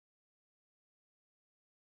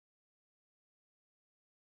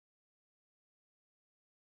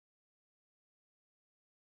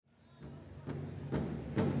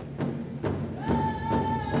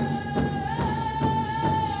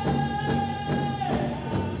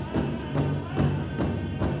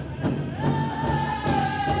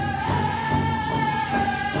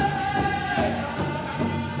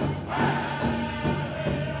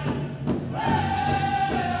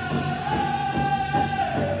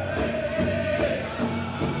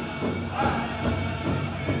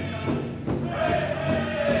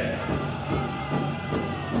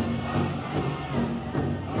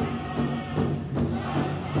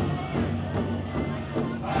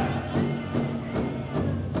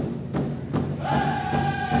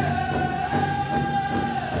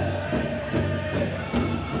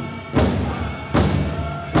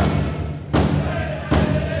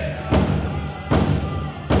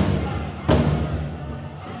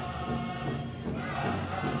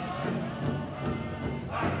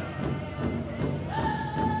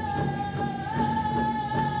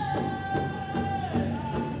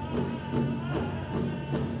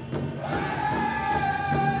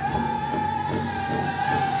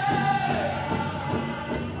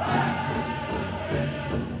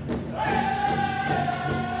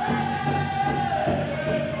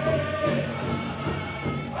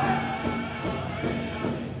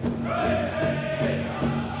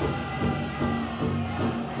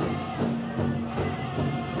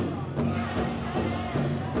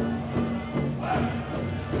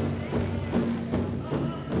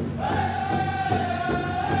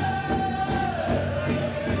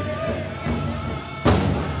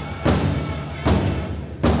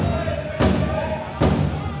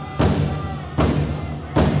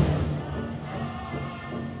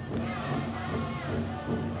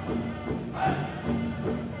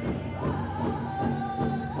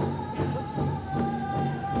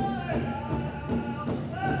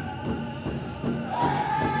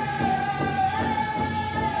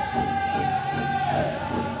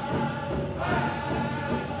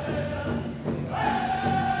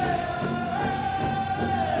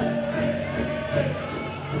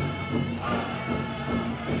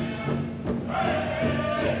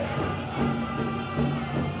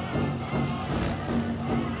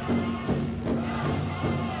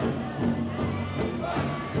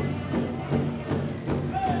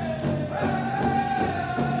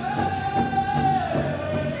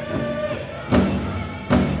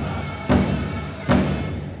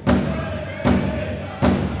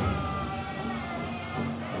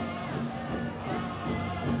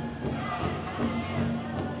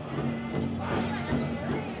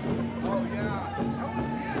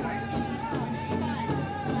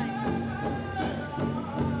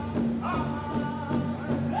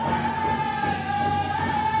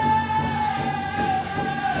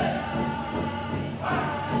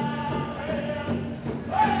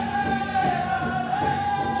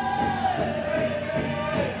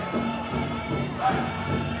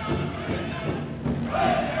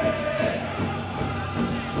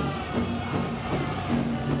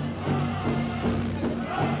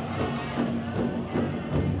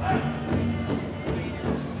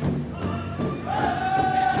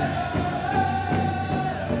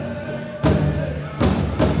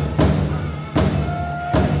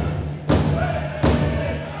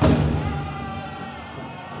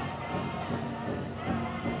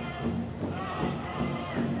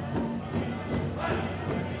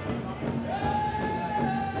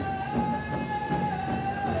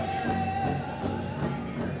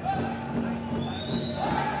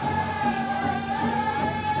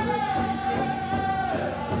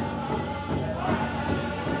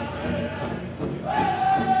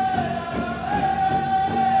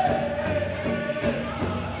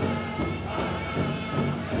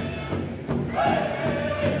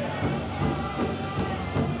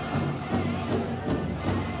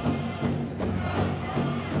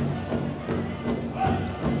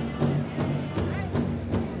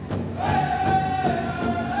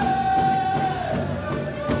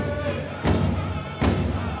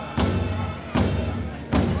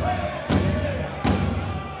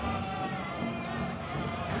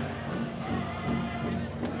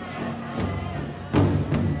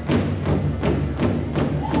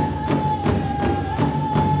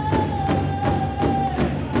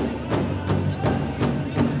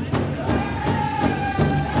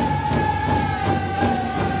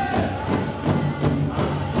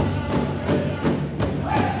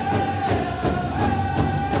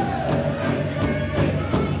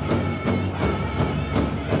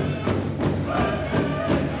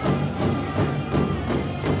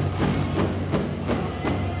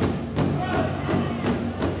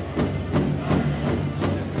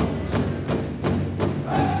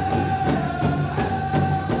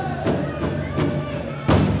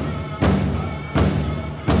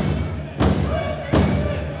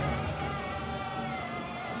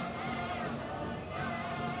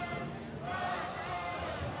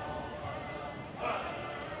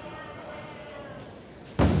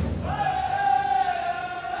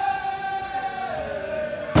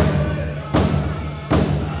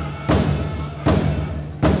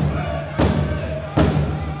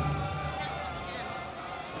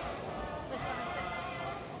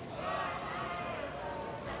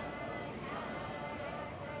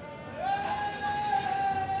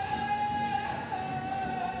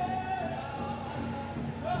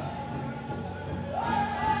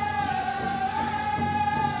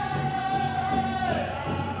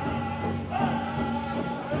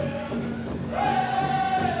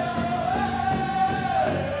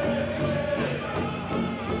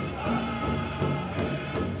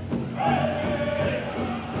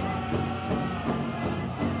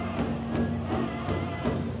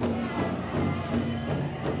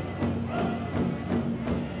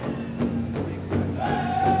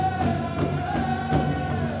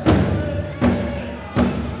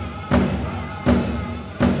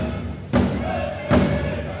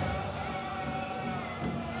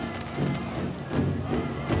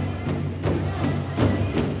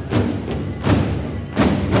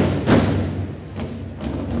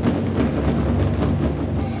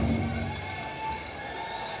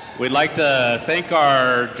We'd like to thank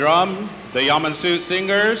our drum, the Yamansut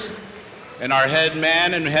singers, and our head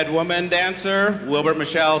man and head woman dancer, Wilbert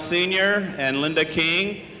Michelle Sr. and Linda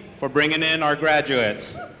King, for bringing in our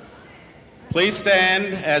graduates. Please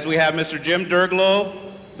stand as we have Mr. Jim Derglow,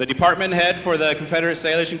 the department head for the Confederate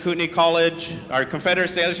Salish Kootenai College, our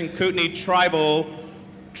Confederate Salish Kootenai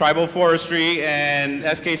Tribal Forestry, and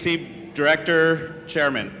SKC Director,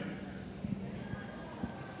 Chairman.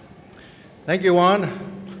 Thank you, Juan.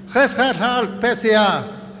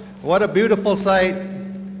 What a beautiful sight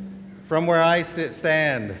from where I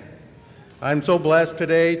stand. I'm so blessed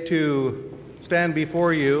today to stand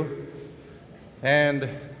before you and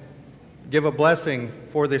give a blessing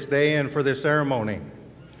for this day and for this ceremony.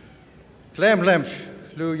 For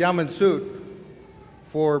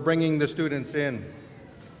bringing the students in.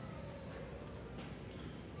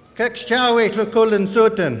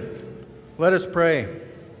 Let us pray.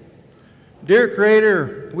 Dear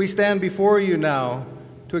Creator, we stand before you now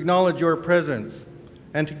to acknowledge your presence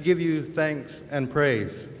and to give you thanks and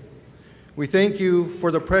praise. We thank you for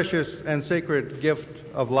the precious and sacred gift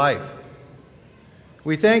of life.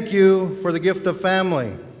 We thank you for the gift of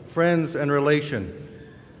family, friends, and relation.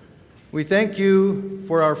 We thank you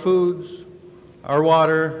for our foods, our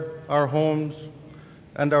water, our homes,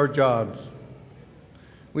 and our jobs.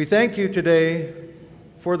 We thank you today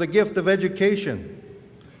for the gift of education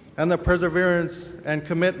and the perseverance and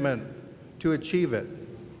commitment to achieve it.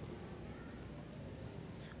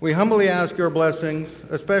 We humbly ask your blessings,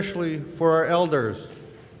 especially for our elders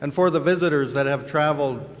and for the visitors that have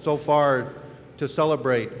traveled so far to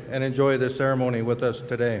celebrate and enjoy this ceremony with us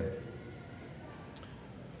today.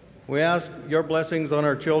 We ask your blessings on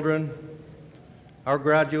our children, our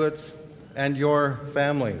graduates, and your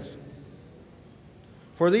families.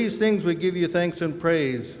 For these things we give you thanks and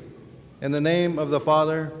praise in the name of the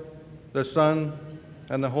Father, the Son,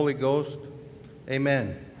 and the Holy Ghost.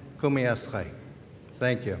 Amen.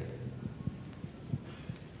 Thank you.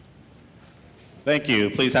 Thank you.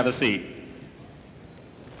 Please have a seat.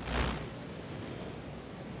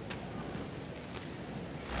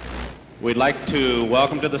 We'd like to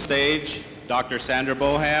welcome to the stage Dr. Sandra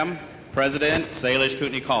Boham, President, Salish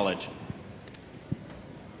Kootenai College.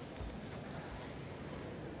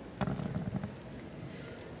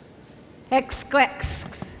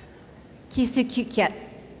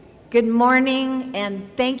 Good morning, and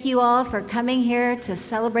thank you all for coming here to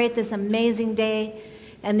celebrate this amazing day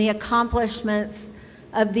and the accomplishments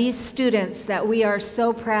of these students that we are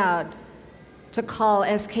so proud to call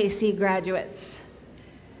SKC graduates.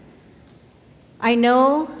 I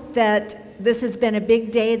know that this has been a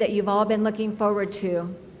big day that you've all been looking forward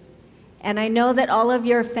to, and I know that all of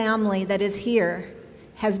your family that is here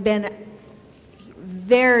has been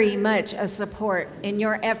very much a support in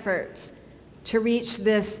your efforts to reach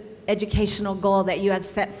this educational goal that you have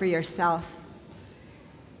set for yourself.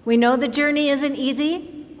 We know the journey isn't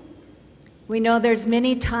easy. We know there's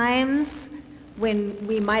many times when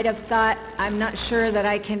we might have thought, I'm not sure that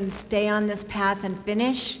I can stay on this path and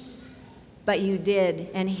finish, but you did,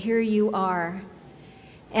 and here you are.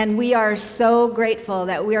 And we are so grateful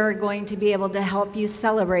that we are going to be able to help you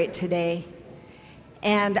celebrate today.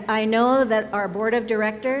 And I know that our board of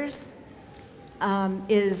directors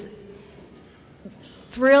is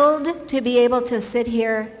thrilled to be able to sit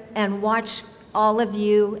here and watch all of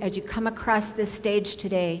you as you come across this stage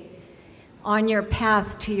today on your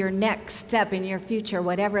path to your next step in your future,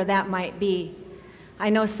 whatever that might be. I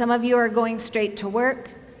know some of you are going straight to work,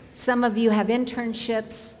 some of you have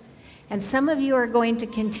internships, and some of you are going to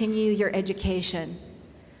continue your education.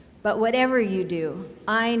 But whatever you do,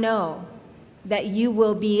 I know that you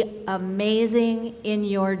will be amazing in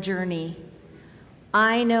your journey.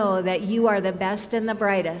 I know that you are the best and the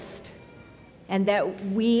brightest, and that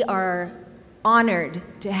we are honored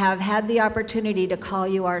to have had the opportunity to call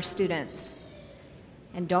you our students.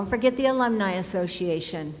 And don't forget the Alumni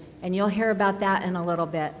Association, and you'll hear about that in a little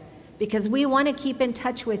bit, because we want to keep in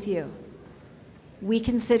touch with you. We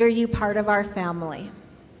consider you part of our family.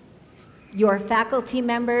 Your faculty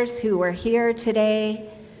members who are here today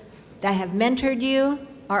that have mentored you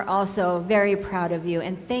are also very proud of you.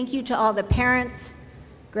 And thank you to all the parents,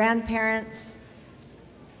 grandparents,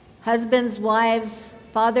 husbands, wives,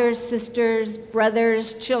 fathers, sisters,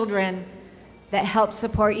 brothers, children that help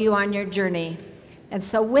support you on your journey. And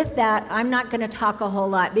so with that, I'm not going to talk a whole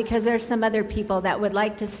lot because there's some other people that would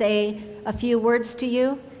like to say a few words to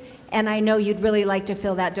you, and I know you'd really like to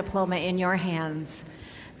feel that diploma in your hands.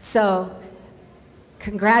 So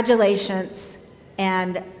congratulations,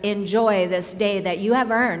 and enjoy this day that you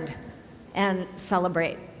have earned and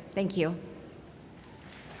celebrate. Thank you.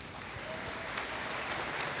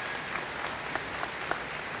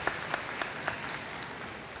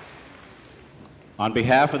 On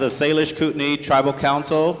behalf of the Salish Kootenai Tribal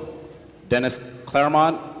Council, Dennis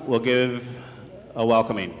Claremont will give a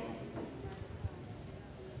welcoming.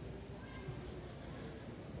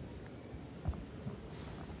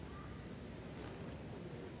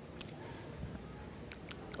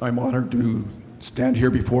 I'm honored to stand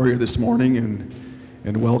here before you this morning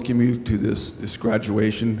and welcome you to this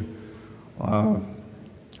graduation.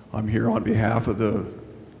 I'm here on behalf of the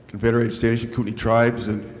Confederated Salish Kootenai Tribes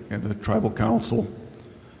and the Tribal Council.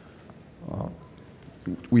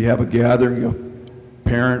 We have a gathering of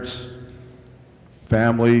parents,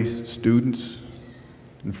 families, students,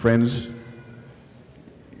 and friends.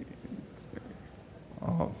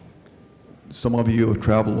 Some of you have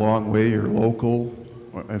traveled a long way, you're local,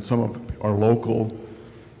 and some of are local,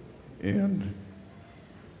 and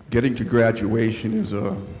getting to graduation is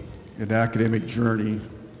an academic journey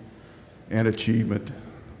and achievement.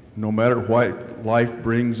 No matter what life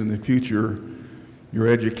brings in the future, your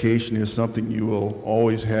education is something you will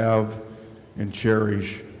always have and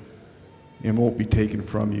cherish and won't be taken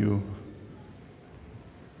from you.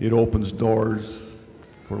 It opens doors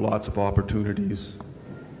for lots of opportunities.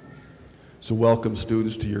 So welcome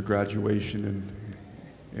students to your graduation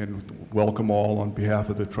and welcome all on behalf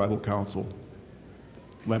of the Tribal Council.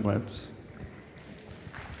 Lemlems.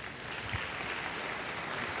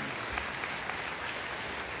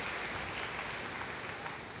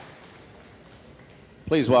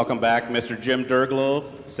 Please welcome back Mr. Jim Derglow,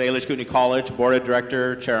 Salish Kootenai College Board of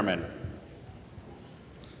Director, Chairman.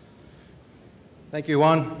 Thank you,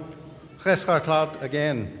 Juan.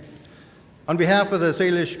 Again. On behalf of the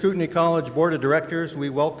Salish Kootenai College Board of Directors, we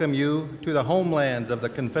welcome you to the homelands of the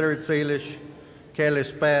Confederate Salish,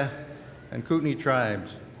 Kalispeh, and Kootenai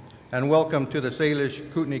tribes, and welcome to the Salish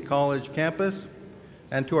Kootenai College campus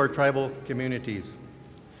and to our tribal communities.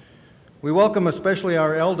 We welcome especially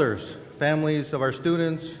our elders, families of our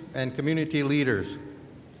students, and community leaders.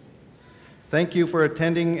 Thank you for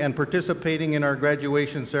attending and participating in our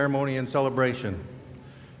graduation ceremony and celebration.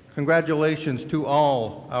 Congratulations to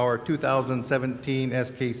all our 2017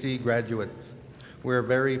 SKC graduates. We're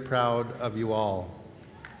very proud of you all.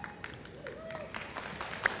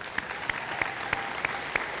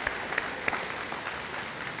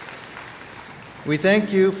 We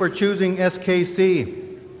thank you for choosing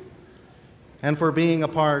SKC and for being a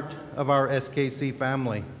part of our SKC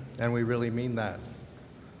family, and we really mean that.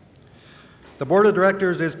 The Board of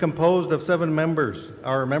Directors is composed of 7 members.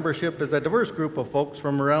 Our membership is a diverse group of folks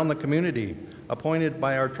from around the community, appointed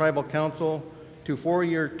by our Tribal Council to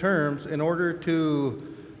 4-year terms in order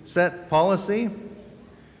to set policy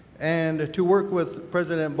and to work with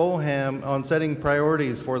President Boham on setting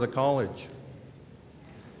priorities for the college.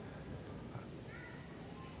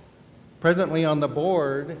 Presently on the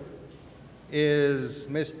board is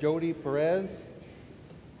Miss Jody Perez,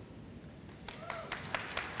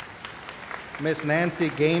 Miss Nancy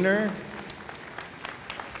Gaynor,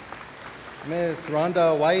 Miss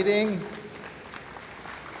Rhonda Whiting,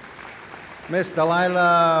 Miss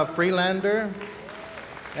Delilah Freelander,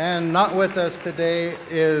 and not with us today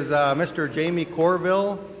is Mr. Jamie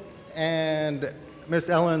Corville and Miss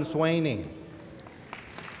Ellen Swaney.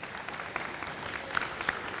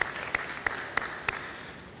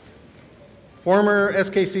 Former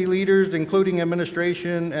SKC leaders, including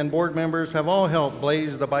administration and board members, have all helped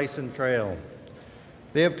blaze the Bison Trail.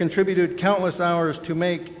 They have contributed countless hours to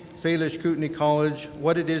make Salish Kootenai College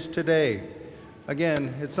what it is today.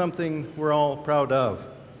 Again, it's something we're all proud of.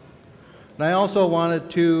 And I also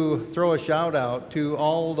wanted to throw a shout out to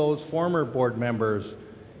all those former board members,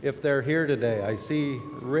 if they're here today. I see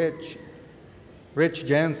Rich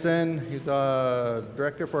Jensen, he's a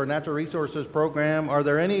director for our Natural Resources Program. Are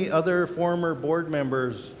there any other former board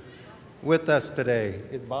members with us today?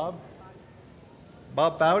 Is Bob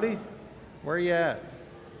Bowdy? Where are you at?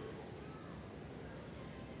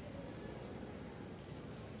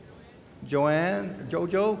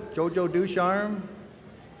 Jojo Ducharme?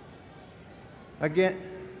 Again,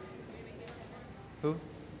 who?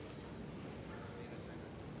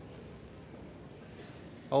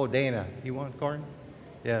 Oh, Dana, you want corn?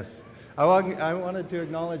 Yes. I wanted to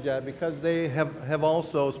acknowledge that because they have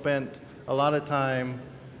also spent a lot of time,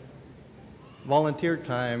 volunteer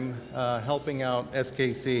time, helping out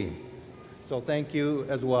SKC. So thank you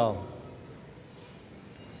as well.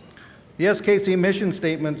 The SKC mission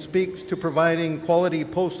statement speaks to providing quality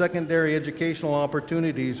post-secondary educational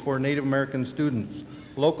opportunities for Native American students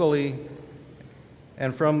locally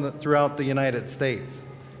and throughout the United States.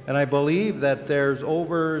 And I believe that there's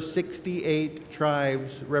over 68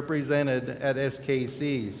 tribes represented at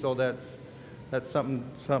SKC, so that's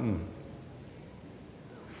something.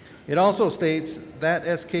 It also states that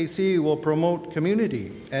SKC will promote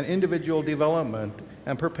community and individual development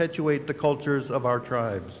and perpetuate the cultures of our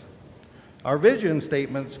tribes. Our vision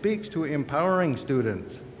statement speaks to empowering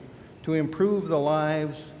students to improve the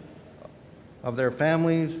lives of their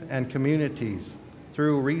families and communities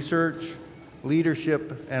through research,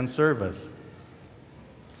 leadership, and service.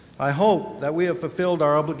 I hope that we have fulfilled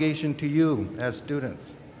our obligation to you as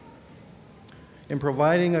students in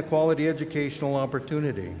providing a quality educational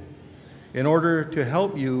opportunity in order to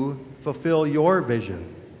help you fulfill your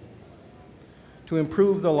vision, to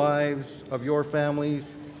improve the lives of your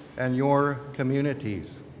families and your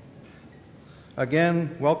communities.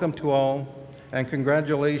 Again, welcome to all, and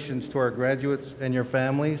congratulations to our graduates and your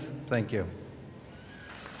families. Thank you.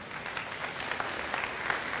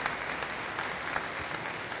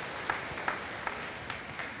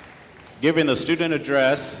 Giving the student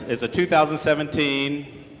address is a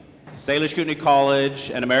 2017 Salish Kootenai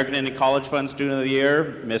College and American Indian College Fund Student of the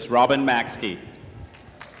Year, Miss Robin Maxkii.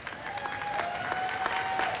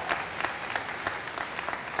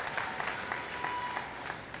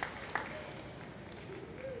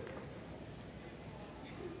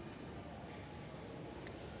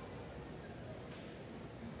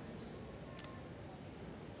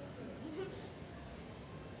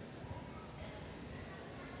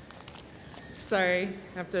 Sorry,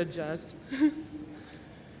 I have to adjust.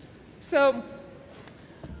 So,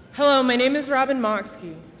 hello, my name is Robin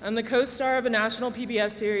Maxkii. I'm the co-star of a national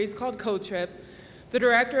PBS series called Co-Trip, the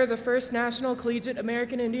director of the first National Collegiate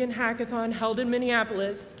American Indian Hackathon held in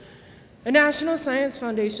Minneapolis, a National Science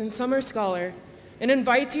Foundation summer scholar, an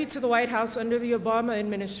invitee to the White House under the Obama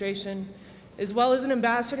administration, as well as an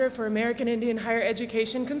ambassador for American Indian Higher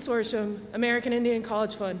Education Consortium, American Indian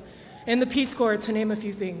College Fund, and the Peace Corps, to name a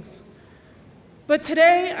few things. But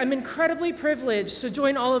today, I'm incredibly privileged to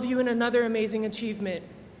join all of you in another amazing achievement.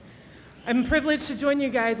 I'm privileged to join you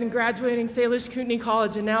guys in graduating Salish Kootenai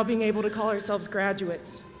College and now being able to call ourselves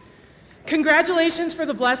graduates. Congratulations for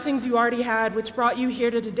the blessings you already had, which brought you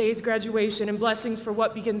here to today's graduation, and blessings for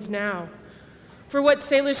what begins now, for what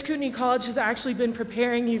Salish Kootenai College has actually been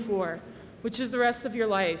preparing you for, which is the rest of your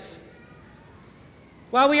life.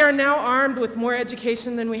 While we are now armed with more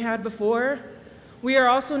education than we had before, we are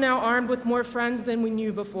also now armed with more friends than we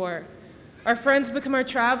knew before. Our friends become our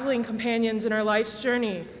traveling companions in our life's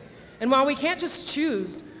journey. And while we can't just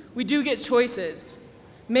choose, we do get choices.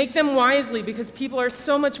 Make them wisely, because people are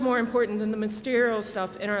so much more important than the material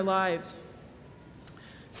stuff in our lives.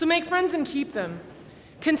 So make friends and keep them.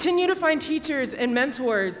 Continue to find teachers and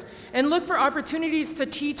mentors, and look for opportunities to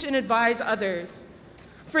teach and advise others.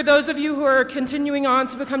 For those of you who are continuing on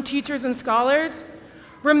to become teachers and scholars,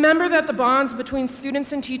 remember that the bonds between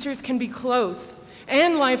students and teachers can be close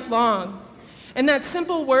and lifelong, and that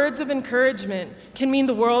simple words of encouragement can mean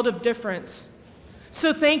the world of difference.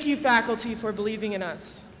 So thank you, faculty, for believing in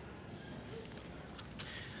us.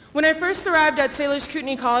 When I first arrived at Salish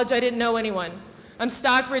Kootenai College, I didn't know anyone. I'm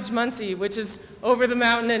Stockbridge, Muncie, which is over the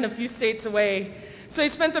mountain and a few states away. So I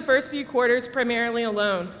spent the first few quarters primarily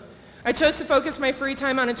alone. I chose to focus my free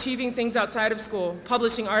time on achieving things outside of school,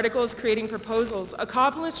 publishing articles, creating proposals,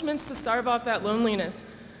 accomplishments to starve off that loneliness.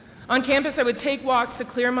 On campus, I would take walks to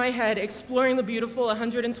clear my head, exploring the beautiful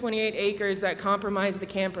 128 acres that comprise the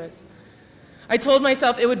campus. I told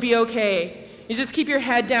myself it would be okay. You just keep your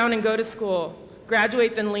head down and go to school,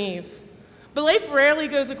 graduate, then leave. But life rarely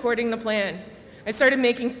goes according to plan. I started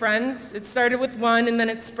making friends. It started with one, and then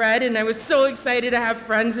it spread, and I was so excited to have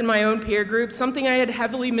friends in my own peer group, something I had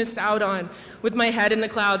heavily missed out on with my head in the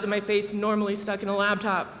clouds and my face normally stuck in a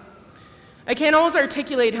laptop. I can't always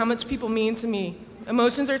articulate how much people mean to me.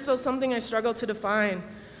 Emotions are still something I struggle to define,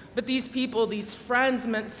 but these people, these friends,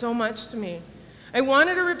 meant so much to me. I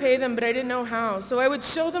wanted to repay them, but I didn't know how, so I would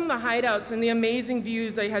show them the hideouts and the amazing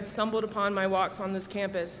views I had stumbled upon my walks on this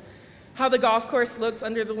campus, how the golf course looks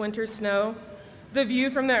under the winter snow, the view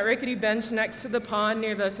from that rickety bench next to the pond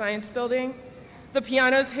near the science building, the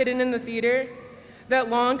pianos hidden in the theater, that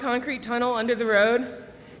long concrete tunnel under the road.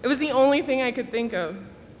 It was the only thing I could think of.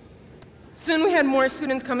 Soon we had more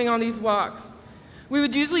students coming on these walks. We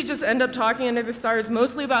would usually just end up talking under the stars,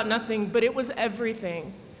 mostly about nothing, but it was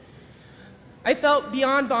everything. I felt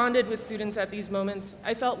beyond bonded with students at these moments.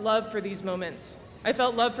 I felt love for these moments. I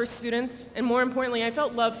felt love for students, and more importantly, I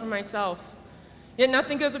felt love for myself. Yet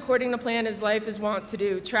nothing goes according to plan, as life is wont to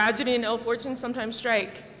do. Tragedy and ill fortune sometimes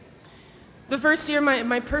strike. The first year,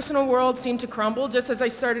 my personal world seemed to crumble just as I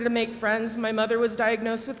started to make friends. My mother was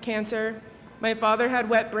diagnosed with cancer. My father had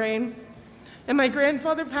wet brain. And my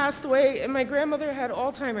grandfather passed away, and my grandmother had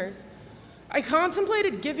Alzheimer's. I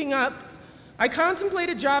contemplated giving up. I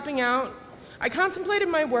contemplated dropping out. I contemplated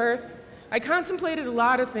my worth. I contemplated a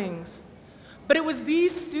lot of things. But it was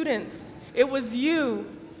these students, it was you,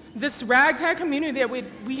 this ragtag community that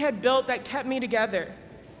we had built that kept me together.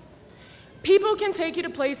 People can take you to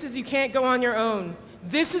places you can't go on your own.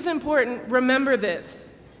 This is important. Remember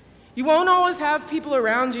this. You won't always have people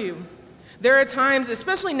around you. There are times,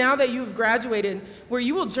 especially now that you've graduated, where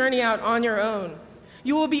you will journey out on your own.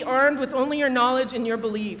 You will be armed with only your knowledge and your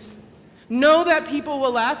beliefs. Know that people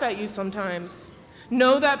will laugh at you sometimes.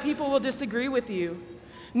 Know that people will disagree with you.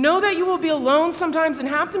 Know that you will be alone sometimes and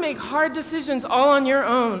have to make hard decisions all on your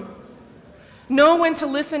own. Know when to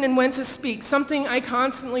listen and when to speak, something I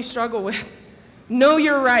constantly struggle with. Know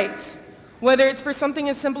your rights, whether it's for something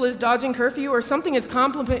as simple as dodging curfew or something as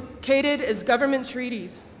complicated as government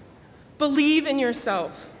treaties. Believe in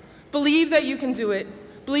yourself. Believe that you can do it.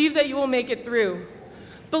 Believe that you will make it through.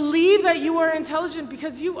 Believe that you are intelligent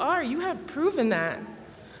because you are. You have proven that.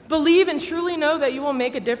 Believe and truly know that you will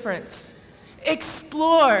make a difference.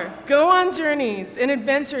 Explore. Go on journeys and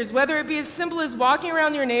adventures, whether it be as simple as walking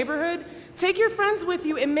around your neighborhood. Take your friends with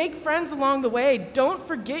you and make friends along the way. Don't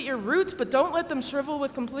forget your roots, but don't let them shrivel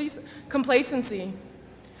with complacency.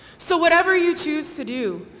 So whatever you choose to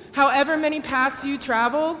do, however many paths you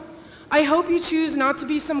travel, I hope you choose not to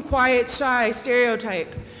be some quiet, shy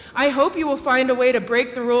stereotype. I hope you will find a way to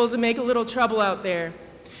break the rules and make a little trouble out there.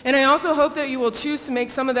 And I also hope that you will choose to make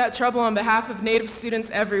some of that trouble on behalf of Native students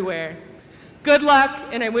everywhere. Good luck,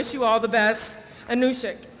 and I wish you all the best.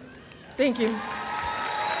 Anushik. Thank you.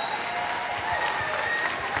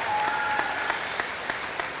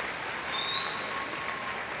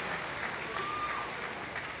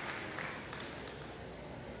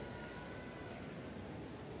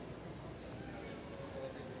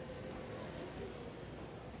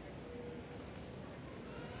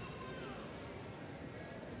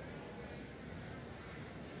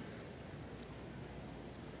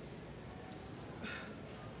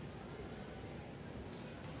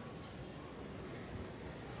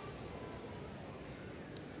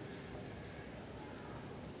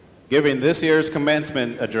 Giving this year's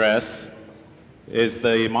commencement address is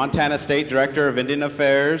the Montana State Director of Indian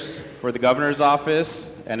Affairs for the Governor's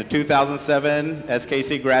Office and a 2007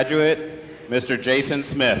 SKC graduate, Mr. Jason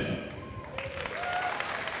Smith.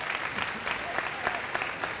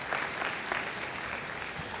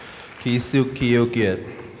 Kisuk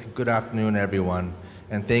Kiyukit. Good afternoon, everyone.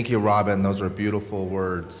 And thank you, Robin. Those are beautiful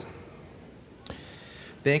words.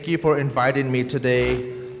 Thank you for inviting me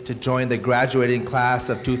today to join the graduating class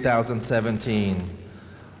of 2017.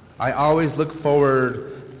 I always look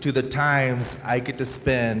forward to the times I get to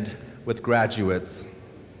spend with graduates.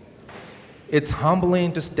 It's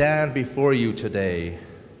humbling to stand before you today.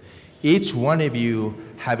 Each one of you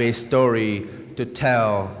have a story to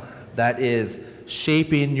tell that is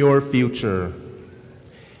shaping your future.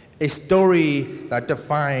 A story that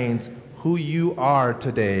defines who you are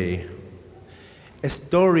today. A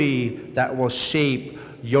story that will shape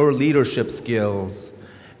your leadership skills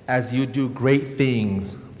as you do great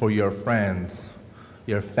things for your friends,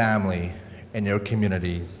 your family, and your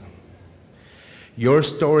communities. Your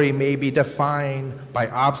story may be defined by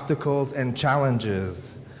obstacles and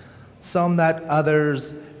challenges, some that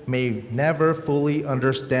others may never fully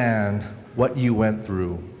understand what you went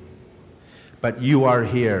through. But you are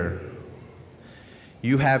here.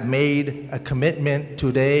 You have made a commitment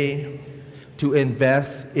today to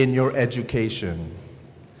invest in your education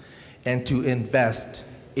and to invest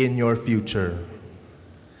in your future.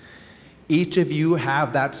 Each of you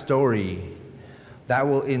have that story that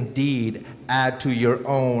will indeed add to your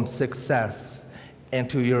own success and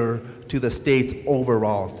to the state's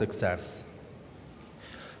overall success.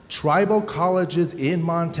 Tribal colleges in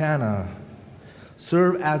Montana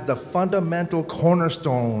serve as the fundamental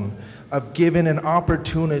cornerstone of giving an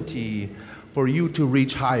opportunity for you to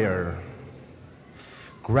reach higher.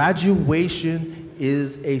 Graduation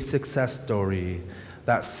is a success story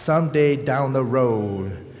that someday down the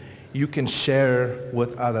road you can share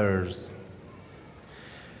with others.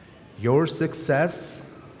 Your success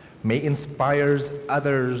may inspire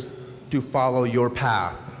others to follow your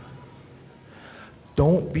path.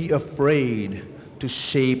 Don't be afraid to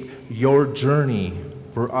shape your journey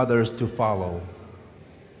for others to follow.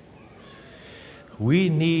 We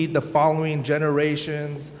need the following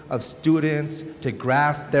generations of students to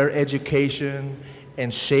grasp their education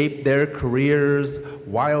and shape their careers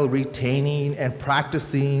while retaining and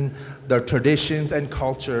practicing their traditions and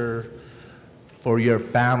culture for your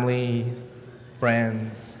family,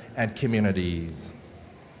 friends, and communities.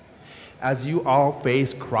 As you all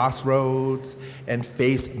face crossroads and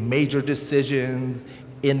face major decisions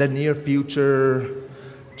in the near future,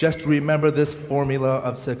 Just remember this formula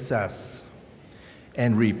of success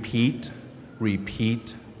and repeat,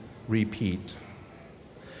 repeat, repeat.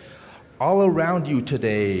 All around you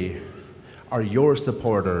today are your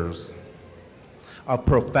supporters of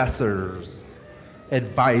professors,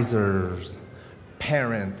 advisors,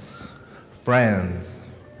 parents, friends,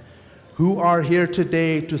 who are here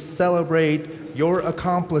today to celebrate your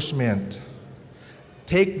accomplishment.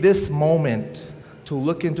 Take this moment to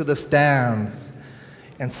look into the stands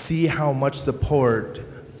and see how much support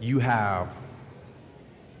you have.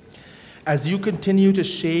 As you continue to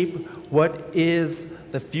shape what is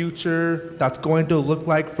the future that's going to look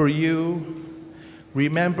like for you,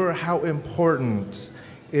 remember how important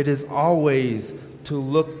it is always to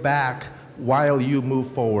look back while you move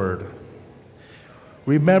forward.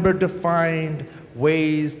 Remember to find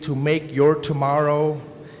ways to make your tomorrow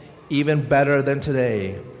even better than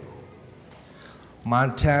today.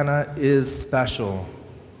 Montana is special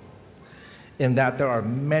in that there are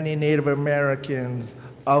many Native Americans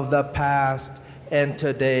of the past and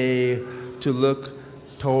today to look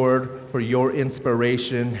toward for your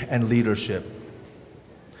inspiration and leadership.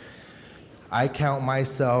 I count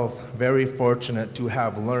myself very fortunate to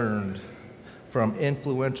have learned from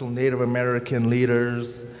influential Native American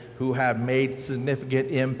leaders who have made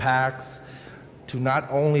significant impacts to not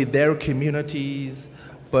only their communities,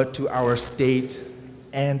 but to our state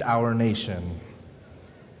and our nation.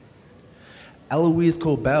 Eloise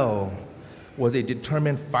Cobell was a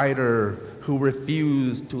determined fighter who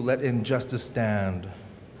refused to let injustice stand.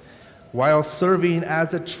 While serving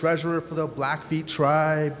as the treasurer for the Blackfeet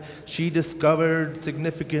tribe, she discovered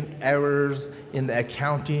significant errors in the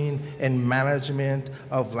accounting and management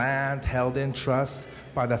of land held in trust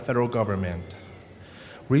by the federal government,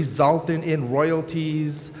 resulting in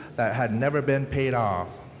royalties that had never been paid off.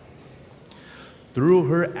 Through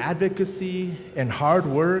her advocacy and hard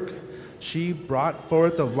work, she brought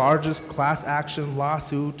forth the largest class action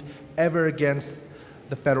lawsuit ever against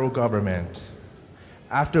the federal government.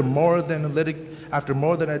 After more than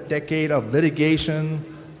a decade of litigation,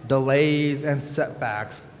 delays, and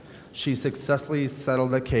setbacks, she successfully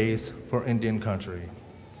settled the case for Indian country.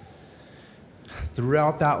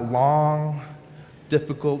 Throughout that long,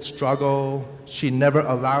 difficult struggle, she never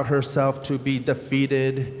allowed herself to be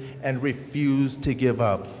defeated and refused to give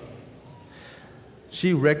up.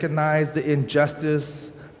 She recognized the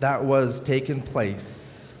injustice that was taking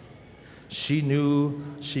place. She knew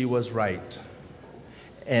she was right,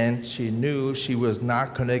 and she knew she was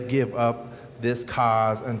not going to give up this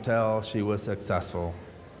cause until she was successful.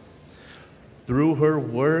 Through her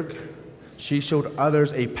work, she showed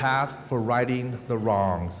others a path for righting the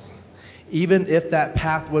wrongs. Even if that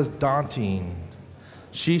path was daunting,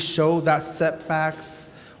 she showed that setbacks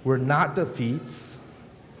were not defeats.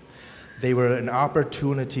 They were an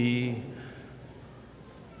opportunity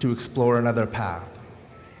to explore another path.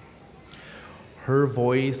 Her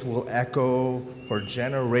voice will echo for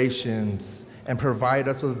generations and provide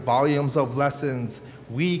us with volumes of lessons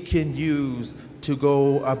we can use to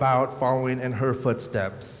go about following in her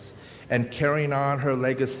footsteps and carrying on her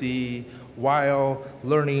legacy while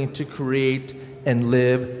learning to create and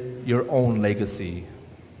live your own legacy.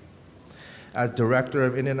 As Director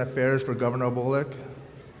of Indian Affairs for Governor Bullock,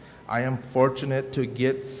 I am fortunate to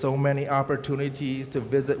get so many opportunities to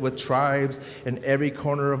visit with tribes in every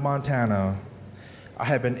corner of Montana. I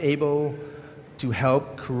have been able to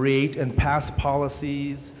help create and pass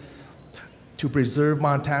policies to preserve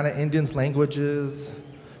Montana Indians' languages,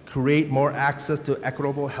 create more access to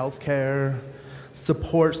equitable health care,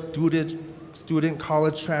 support student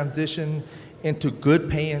college transition into good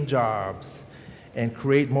paying jobs, and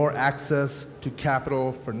create more access to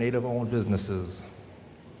capital for Native-owned businesses.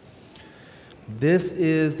 This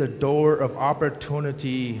is the door of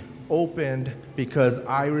opportunity opened because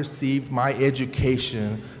I received my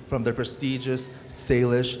education from the prestigious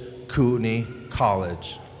Salish Kootenai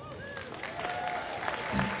College.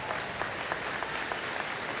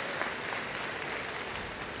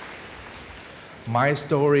 My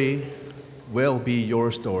story will be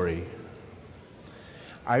your story.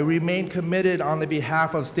 I remain committed on the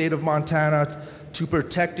behalf of the state of Montana to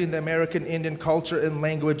protecting the American Indian culture and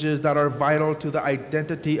languages that are vital to the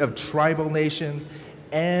identity of tribal nations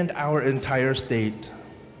and our entire state.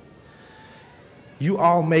 You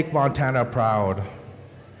all make Montana proud,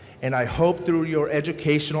 and I hope through your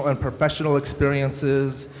educational and professional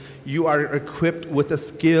experiences, you are equipped with the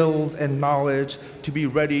skills and knowledge to be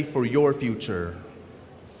ready for your future.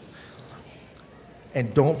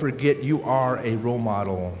 And don't forget, you are a role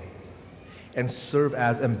model and serve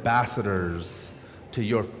as ambassadors to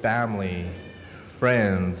your family,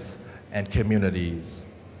 friends, and communities.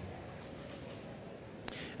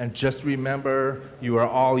 And just remember, you are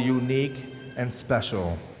all unique and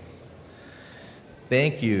special.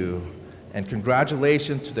 Thank you, and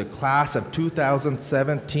congratulations to the class of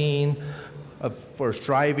 2017 for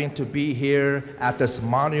striving to be here at this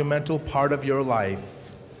monumental part of your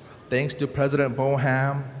life. Thanks to President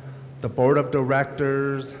Boham, the Board of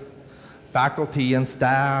Directors, faculty and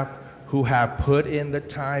staff who have put in the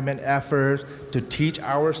time and effort to teach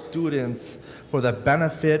our students for the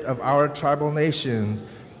benefit of our tribal nations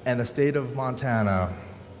and the state of Montana.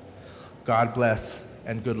 God bless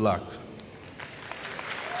and good luck.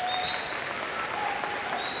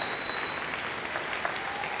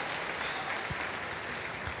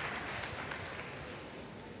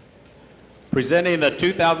 Presenting the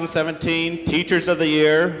 2017 Teachers of the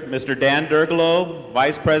Year, Mr. Dan Derglo,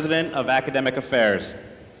 Vice President of Academic Affairs.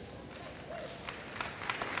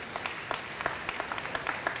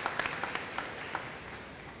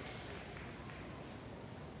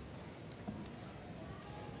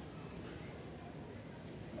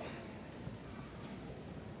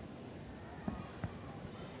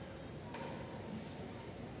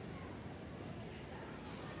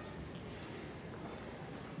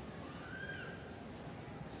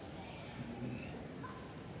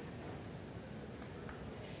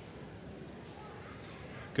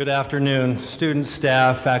 Good afternoon, students,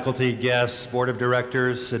 staff, faculty, guests, board of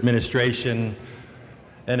directors, administration,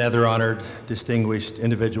 and other honored, distinguished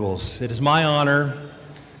individuals. It is my honor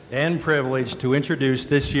and privilege to introduce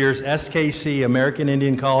this year's SKC American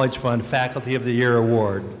Indian College Fund Faculty of the Year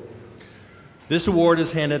Award. This award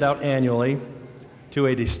is handed out annually to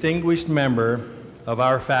a distinguished member of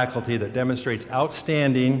our faculty that demonstrates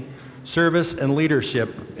outstanding service and leadership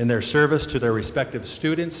in their service to their respective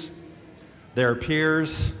students, their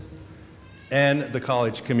peers, and the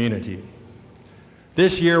college community.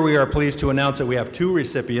 This year, we are pleased to announce that we have two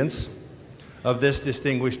recipients of this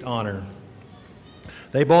distinguished honor.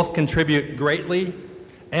 They both contribute greatly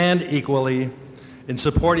and equally in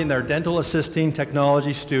supporting their dental assisting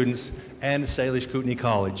technology students and Salish Kootenai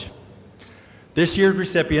College. This year's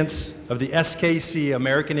recipients of the SKC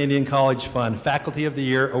American Indian College Fund Faculty of the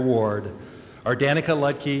Year Award are Danica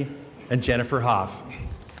Luedtke and Jennifer Hoff.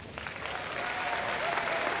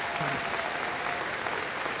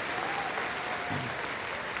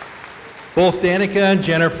 Both Danica and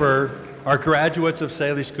Jennifer are graduates of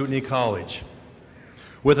Salish Kootenai College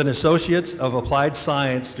with an Associate's of Applied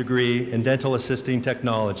Science degree in Dental Assisting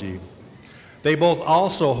Technology. They both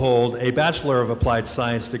also hold a Bachelor of Applied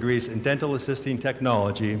Science degrees in Dental Assisting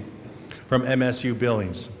Technology from MSU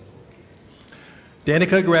Billings.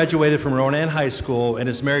 Danica graduated from Ronan High School and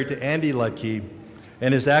is married to Andy Luedtke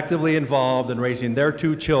and is actively involved in raising their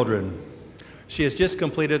two children. She has just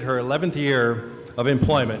completed her 11th year of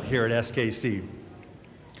employment here at SKC.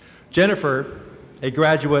 Jennifer, a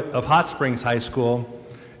graduate of Hot Springs High School,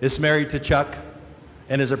 is married to Chuck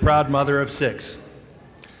and is a proud mother of 6.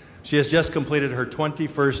 She has just completed her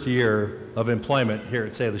 21st year of employment here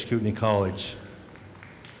at Salish Kootenai College.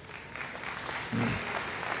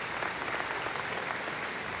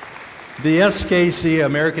 The SKC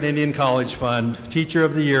American Indian College Fund Teacher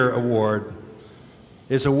of the Year Award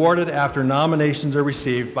is awarded after nominations are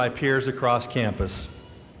received by peers across campus.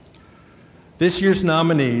 This year's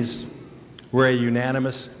nominees were a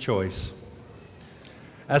unanimous choice.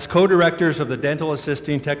 As co-directors of the Dental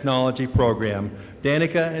Assisting Technology Program,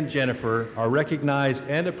 Danica and Jennifer are recognized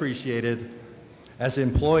and appreciated as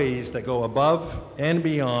employees that go above and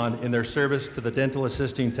beyond in their service to the dental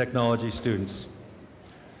assisting technology students.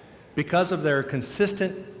 Because of their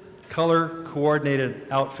consistent color-coordinated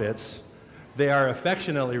outfits, they are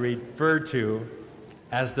affectionately referred to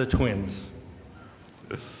as the twins.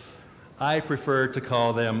 I prefer to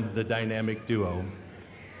call them the dynamic duo,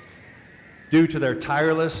 due to their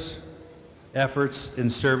tireless efforts in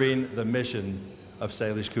serving the mission of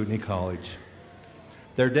Salish Kootenai College.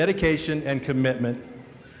 Their dedication and commitment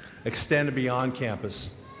extend beyond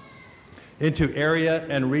campus into area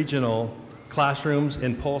and regional classrooms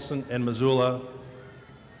in Polson and Missoula.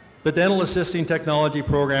 The Dental Assisting Technology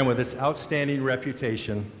Program, with its outstanding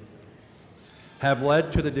reputation, have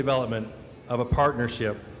led to the development of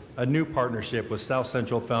a new partnership with South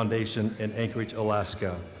Central Foundation in Anchorage,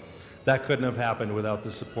 Alaska. That couldn't have happened without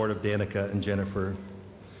the support of Danica and Jennifer.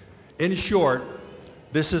 In short,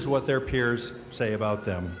 this is what their peers say about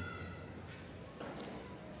them.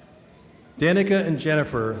 Danica and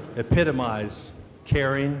Jennifer epitomize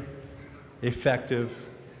caring, effective,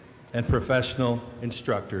 and professional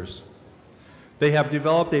instructors. They have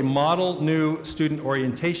developed a model new student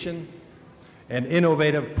orientation, an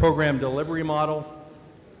innovative program delivery model,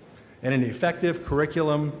 and an effective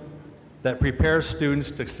curriculum that prepares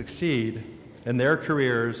students to succeed in their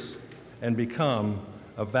careers and become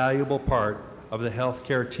a valuable part of the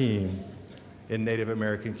healthcare team in Native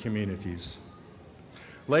American communities.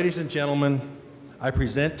 Ladies and gentlemen, I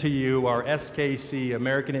present to you our SKC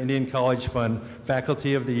American Indian College Fund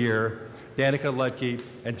Faculty of the Year, Danica, Luedtke,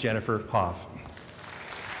 and Jennifer Hoff.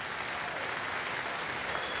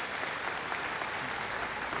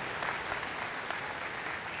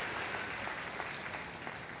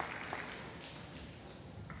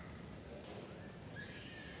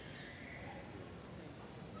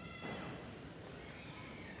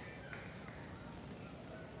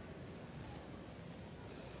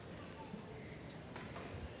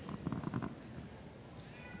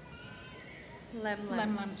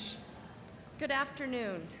 Lem lunch. Good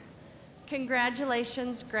afternoon.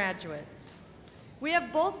 Congratulations, graduates. We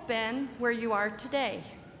have both been where you are today.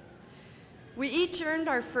 We each earned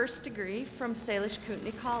our first degree from Salish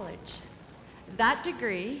Kootenai College. That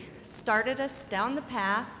degree started us down the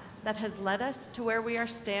path that has led us to where we are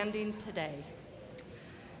standing today.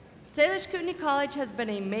 Salish Kootenai College has been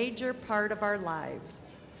a major part of our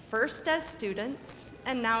lives, first as students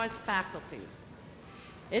and now as faculty.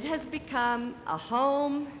 It has become a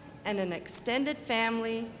home and an extended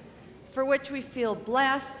family for which we feel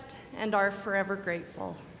blessed and are forever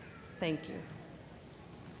grateful. Thank you.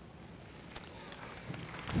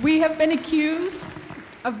 We have been accused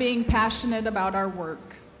of being passionate about our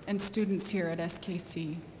work and students here at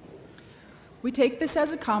SKC. We take this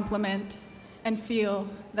as a compliment and feel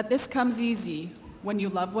that this comes easy when you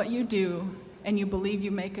love what you do and you believe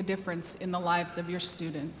you make a difference in the lives of your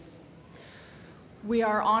students. We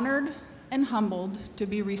are honored and humbled to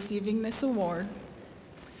be receiving this award,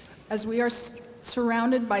 as we are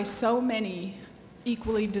surrounded by so many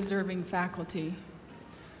equally deserving faculty.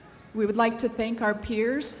 We would like to thank our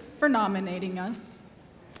peers for nominating us,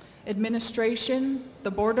 administration,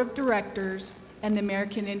 the board of directors, and the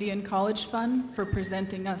American Indian College Fund for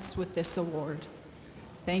presenting us with this award.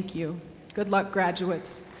 Thank you. Good luck,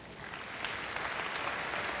 graduates.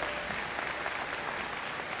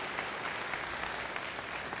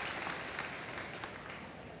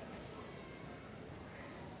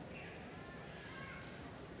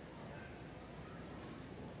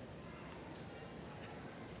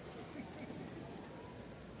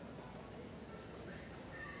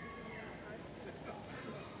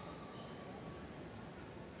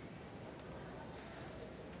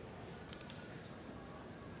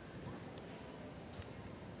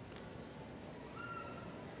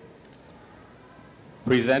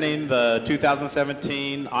 Presenting the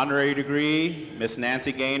 2017 honorary degree, Ms.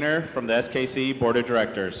 Nancy Gaynor from the SKC Board of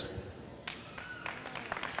Directors.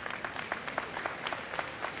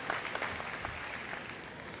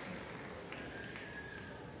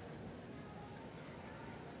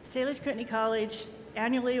 Salish Kootenai College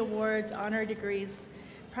annually awards honorary degrees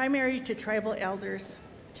primary to tribal elders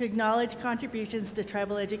to acknowledge contributions to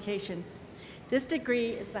tribal education. This degree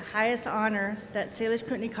is the highest honor that Salish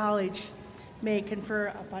Kootenai College may confer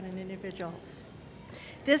upon an individual.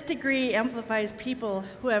 This degree amplifies people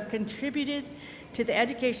who have contributed to the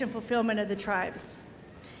education fulfillment of the tribes.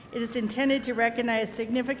 It is intended to recognize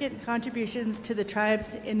significant contributions to the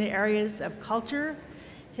tribes in the areas of culture,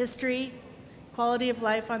 history, quality of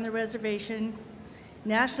life on the reservation,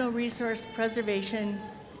 national resource preservation,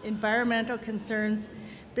 environmental concerns,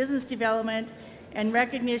 business development, and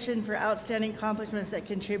recognition for outstanding accomplishments that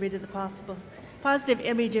contribute to the positive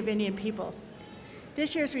image of Indian people.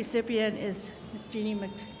 This year's recipient is Jeanne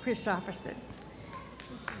Christopher.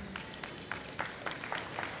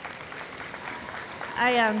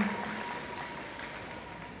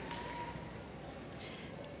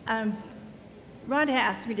 Rhonda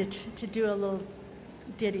asked me to do a little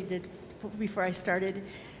ditty before I started,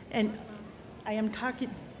 and I am talking,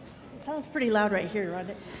 it sounds pretty loud right here,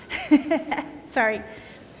 Rhonda. Sorry.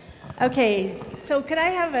 Okay, so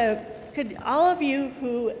could all of you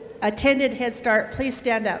who attended Head Start please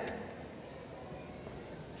stand up?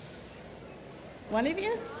 One of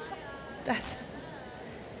you?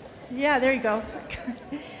 Yeah, there you go.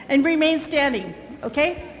 And remain standing,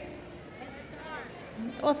 okay?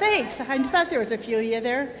 Well, thanks. I thought there was a few of you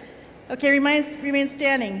there. Okay, remain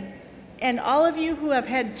standing. And all of you who have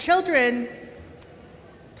had children,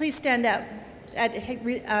 please stand up and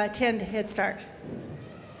attend Head Start.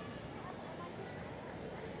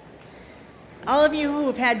 All of you who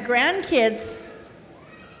have had grandkids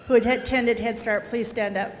who had attended Head Start, please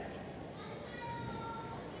stand up.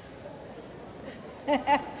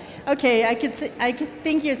 Okay, I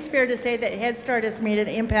think it's fair to say that Head Start has made an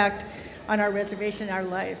impact on our reservation, our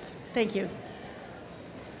lives. Thank you.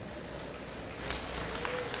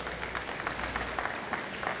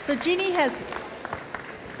 So Jeanne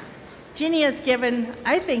has given,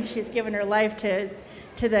 I think she's given her life to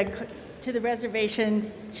the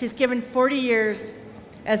reservation. She's given 40 years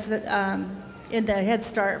as in the Head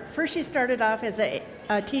Start. First, she started off as a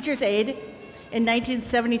teacher's aide in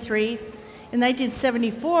 1973. In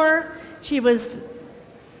 1974, she was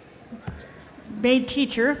made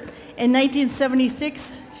teacher. In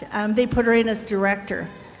 1976, they put her in as director.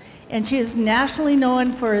 And she is nationally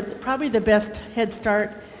known for probably the best Head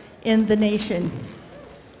Start in the nation.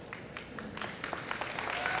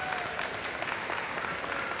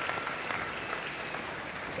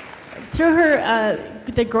 Through her,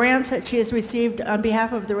 the grants that she has received on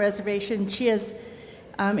behalf of the reservation, she has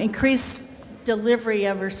increased delivery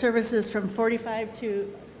of her services from 45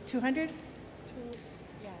 to 200?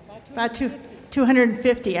 About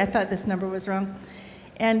 250. I thought this number was wrong.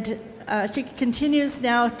 And she continues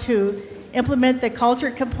now to implement the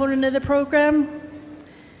culture component of the program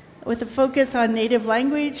with a focus on native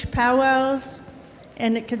language, powwows,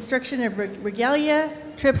 and the construction of regalia,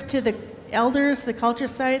 trips to the elders, the culture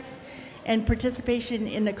sites, and participation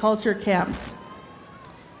in the culture camps.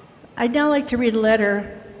 I'd now like to read a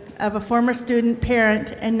letter of a former student,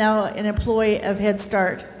 parent, and now an employee of Head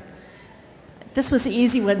Start. This was the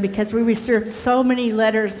easy one because we received so many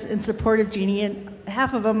letters in support of Jeanne, and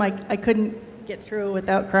half of them I couldn't get through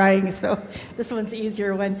without crying, so this one's the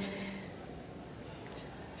easier one.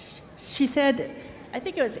 She said, I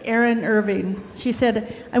think it was Erin Irving. She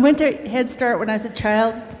said, I went to Head Start when I was a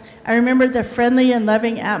child. I remember the friendly and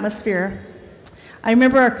loving atmosphere. I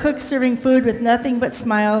remember our cooks serving food with nothing but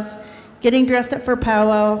smiles, getting dressed up for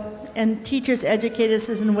powwow, and teachers educated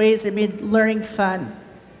us in ways that made learning fun.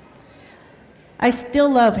 I still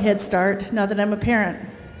love Head Start now that I'm a parent.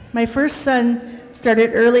 My first son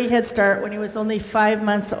started early Head Start when he was only 5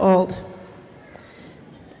 months old.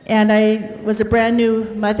 And I was a brand new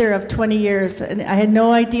mother of 20 years, and I had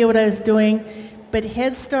no idea what I was doing, but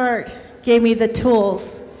Head Start gave me the tools,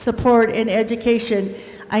 support, and education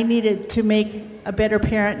I needed to make a better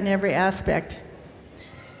parent in every aspect.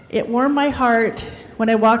 It warmed my heart when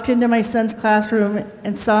I walked into my son's classroom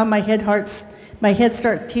and saw my Head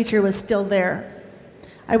Start teacher was still there.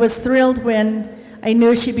 I was thrilled when I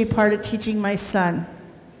knew she'd be part of teaching my son.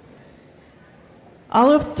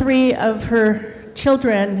 All of 3 of her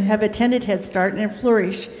children have attended Head Start and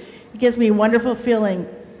flourish. It gives me a wonderful feeling.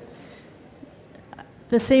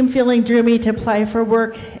 The same feeling drew me to apply for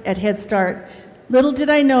work at Head Start. Little did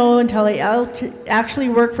I know until I actually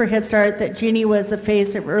worked for Head Start that Jeanne was the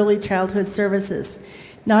face of early childhood services.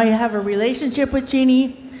 Now I have a relationship with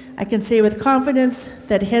Jeanne. I can say with confidence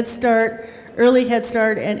that Head Start, early Head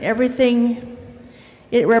Start, and everything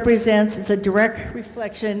it represents is a direct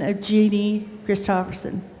reflection of Jeanne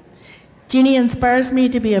Christopher. Jeanne inspires me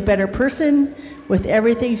to be a better person with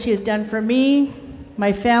everything she has done for me,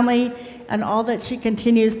 my family, and all that she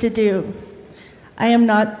continues to do. I am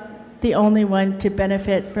not the only one to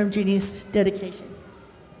benefit from Jeanne's dedication.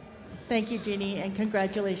 Thank you, Jeanne, and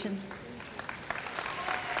congratulations.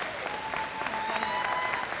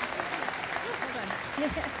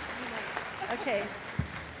 Okay.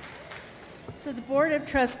 So the Board of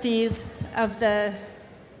Trustees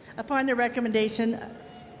upon the recommendation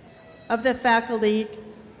of the faculty,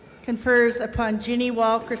 confers upon Jeanne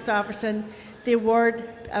Wall Christopherson the award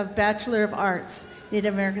of Bachelor of Arts,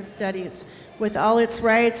 Native American Studies, with all its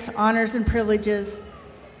rights, honors, and privileges.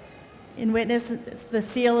 In witness, it's the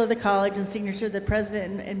seal of the college and signature of the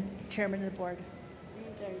president and chairman of the board.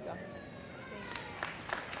 There you go.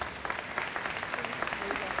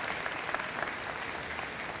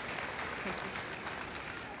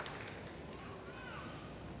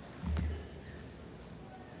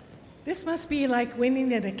 This must be like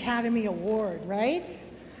winning an Academy Award, right?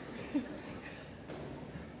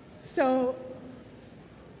 So,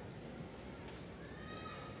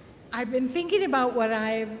 I've been thinking about what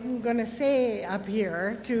I'm going to say up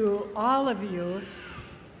here to all of you,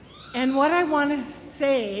 and what I want to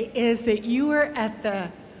say is that you were at the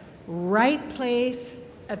right place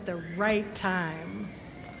at the right time.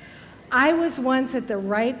 I was once at the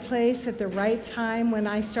right place at the right time when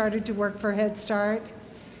I started to work for Head Start,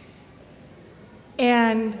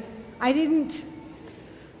 and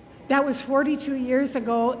that was 42 years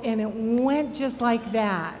ago, and it went just like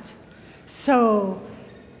that. So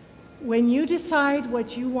when you decide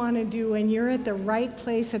what you want to do and you're at the right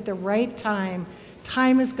place at the right time,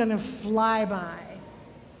 time is going to fly by.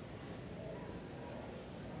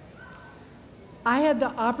 I have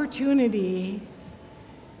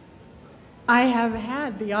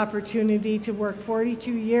had the opportunity to work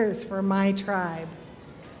 42 years for my tribe.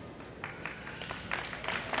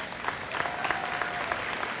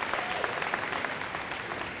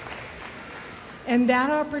 And that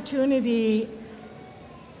opportunity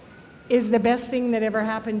is the best thing that ever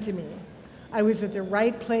happened to me. I was at the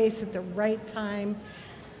right place at the right time,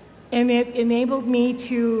 and it enabled me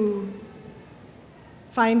to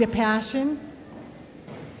find a passion.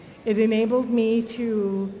 It enabled me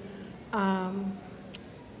to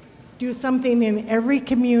do something in every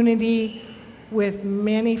community with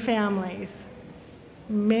many families,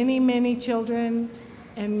 many children,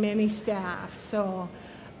 and many staff. So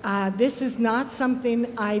this is not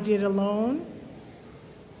something I did alone.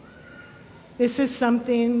 This is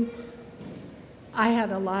something I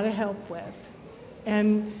had a lot of help with.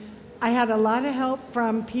 And I had a lot of help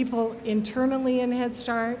from people internally in Head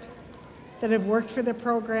Start that have worked for the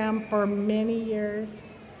program for many years.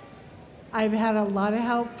 I've had a lot of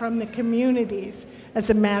help from the communities. As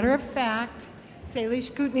a matter of fact,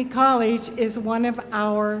 Salish Kootenai College is one of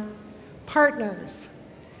our partners.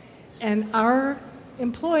 And our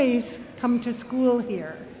employees come to school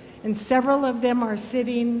here. And several of them are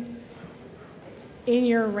sitting in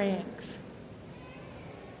your ranks.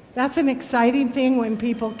 That's an exciting thing when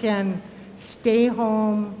people can stay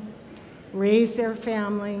home, raise their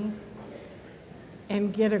family,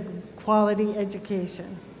 and get a quality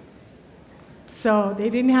education. So they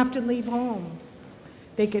didn't have to leave home.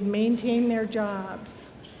 They could maintain their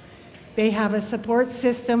jobs. They have a support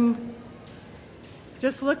system.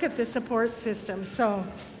 Just look at the support system. So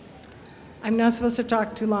I'm not supposed to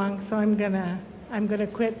talk too long, so I'm gonna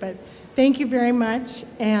quit, but thank you very much,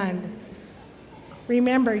 and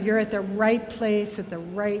remember, you're at the right place at the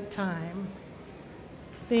right time.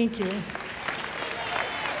 Thank you.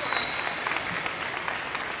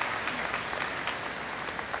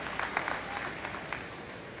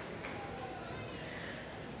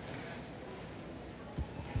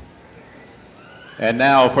 And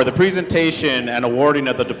now for the presentation and awarding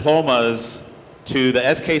of the diplomas to the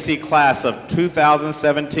SKC class of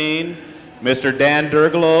 2017, Mr. Dan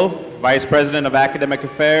Durgalo, Vice President of Academic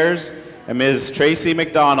Affairs, and Ms. Tracy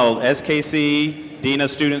McDonald, SKC Dean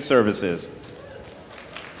of Student Services.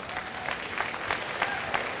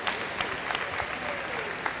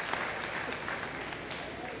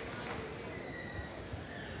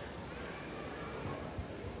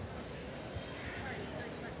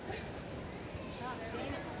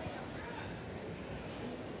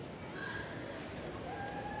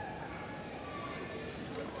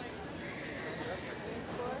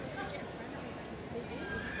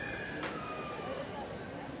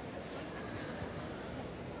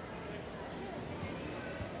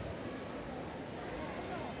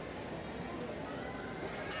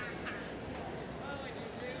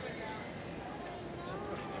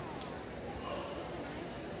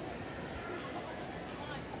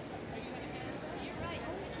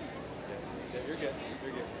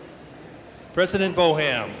 President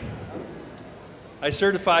Boham, I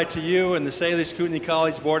certify to you and the Salish Kootenai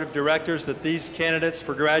College Board of Directors that these candidates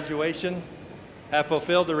for graduation have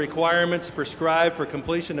fulfilled the requirements prescribed for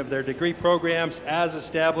completion of their degree programs as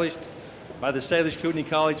established by the Salish Kootenai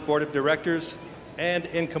College Board of Directors and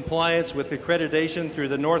in compliance with accreditation through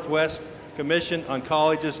the Northwest Commission on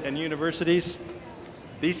Colleges and Universities.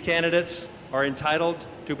 These candidates are entitled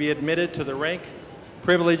to be admitted to the rank,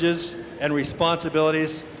 privileges, and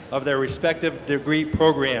responsibilities of their respective degree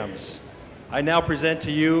programs. I now present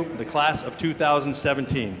to you the class of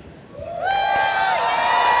 2017.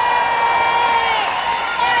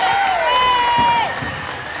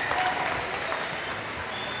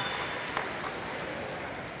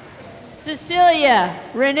 Cecilia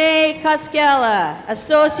Renee Cascella,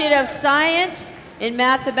 Associate of Science in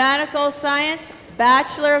Mathematical Science,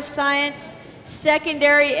 Bachelor of Science,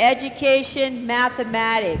 Secondary Education,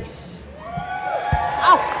 Mathematics.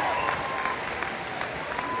 Ow.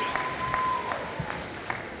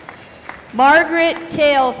 Margaret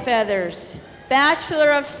Tailfeathers,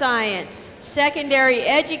 Bachelor of Science, Secondary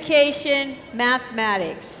Education,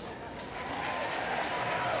 Mathematics.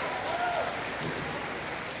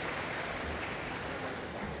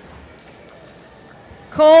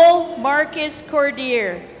 Cole Marcus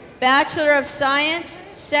Cordier, Bachelor of Science,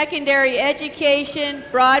 Secondary Education,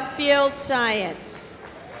 Broadfield Science.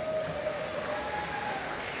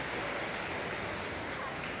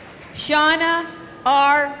 Shauna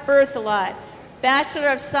R. Berthelot, Bachelor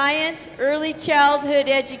of Science, Early Childhood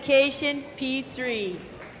Education, P3.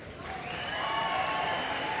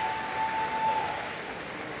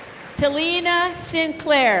 Talina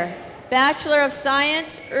Sinclair, Bachelor of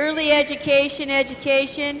Science, Early Education,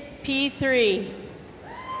 P3.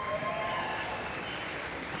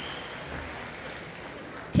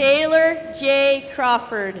 Taylor J.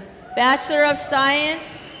 Crawford, Bachelor of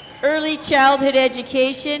Science, Early Childhood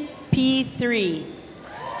Education, P3.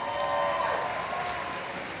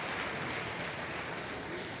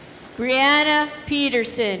 Brianna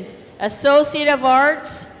Peterson, Associate of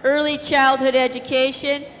Arts, Early Childhood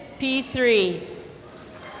Education, P3.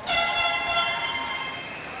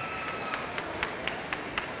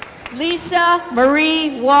 Lisa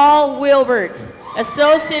Marie Wall-Wilbert,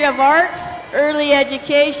 Associate of Arts, Early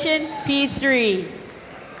Education, P3.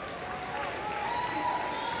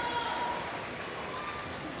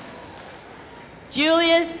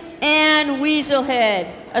 Julius Ann Weaselhead,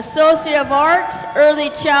 Associate of Arts, Early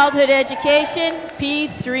Childhood Education,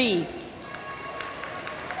 P3.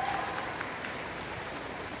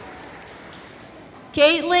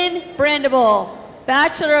 Caitlin Brendable,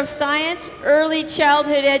 Bachelor of Science, Early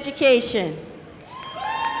Childhood Education.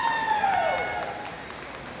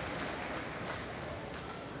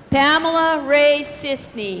 Pamela Ray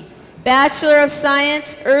Sisney, Bachelor of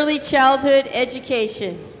Science, Early Childhood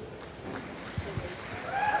Education.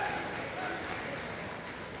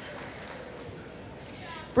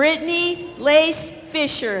 Brittany Lace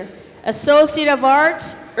Fisher, Associate of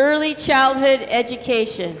Arts, Early Childhood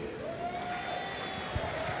Education.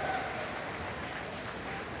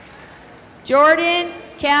 Jordan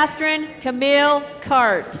Catherine Camille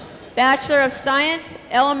Cart, Bachelor of Science,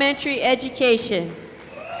 Elementary Education.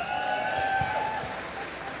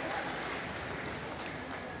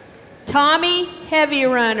 Tommy Heavy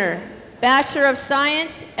Runner, Bachelor of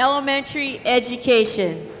Science, Elementary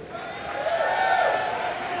Education.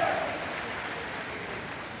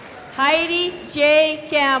 Heidi J.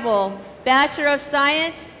 Campbell, Bachelor of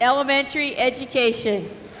Science, Elementary Education.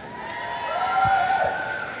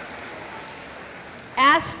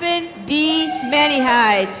 Aspen D.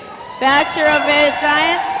 Manyhides, Bachelor of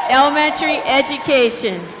Science, Elementary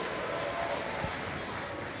Education.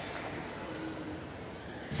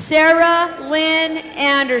 Sarah Lynn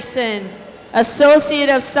Anderson, Associate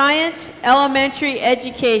of Science, Elementary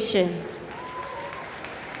Education.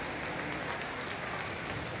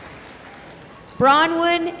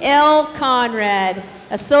 Bronwyn L. Conrad,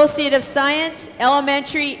 Associate of Science,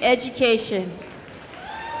 Elementary Education.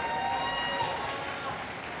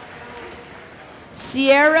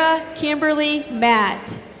 Sierra Kimberly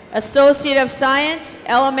Matt, Associate of Science,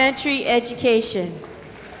 Elementary Education.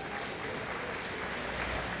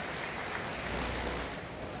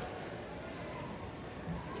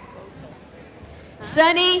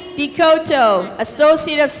 Sunny DeCoto,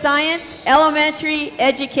 Associate of Science, Elementary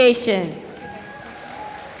Education.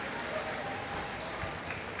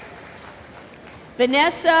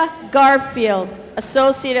 Vanessa Garfield,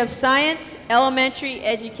 Associate of Science, Elementary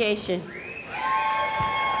Education.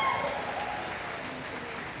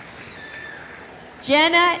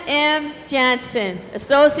 Jenna M. Jansen,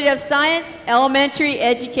 Associate of Science, Elementary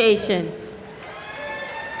Education.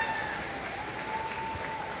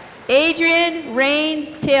 Adrian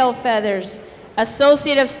Rain Tailfeathers,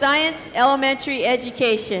 Associate of Science, Elementary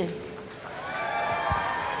Education.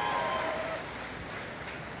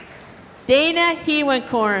 Dana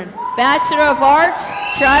Hewenkorn, Bachelor of Arts,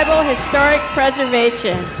 Tribal Historic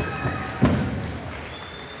Preservation.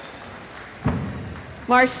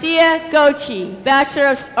 Marcia Gochi, Bachelor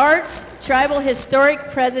of Arts, Tribal Historic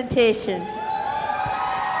Presentation.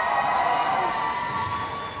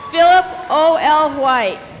 Philip O.L.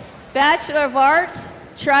 White, Bachelor of Arts,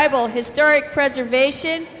 Tribal Historic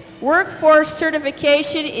Preservation, Workforce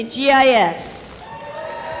Certification in GIS.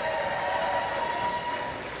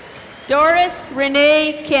 Doris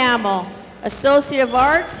Renee Camel, Associate of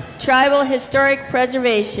Arts, Tribal Historic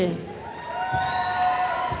Preservation.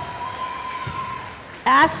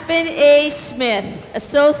 Aspen A. Smith,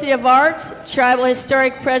 Associate of Arts, Tribal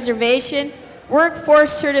Historic Preservation,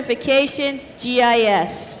 Workforce Certification,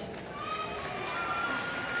 GIS.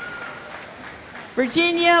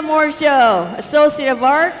 Virginia Morgeau, Associate of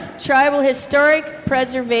Arts, Tribal Historic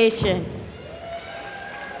Preservation.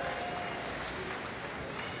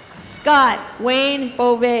 Scott Wayne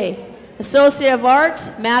Beauvais, Associate of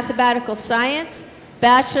Arts, Mathematical Science,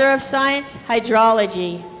 Bachelor of Science,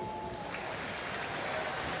 Hydrology.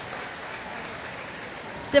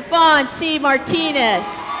 Stefan C.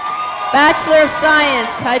 Martinez, Bachelor of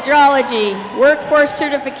Science, Hydrology, Workforce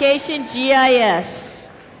Certification,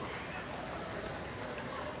 GIS.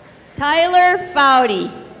 Tyler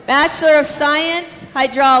Foudy, Bachelor of Science,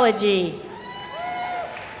 Hydrology.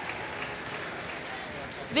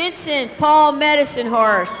 Vincent Paul Medicine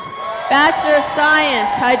Horse, Bachelor of Science,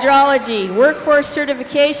 Hydrology, Workforce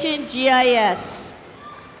Certification, GIS.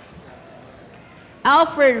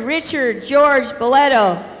 Alfred Richard George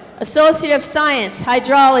Boletto, Associate of Science,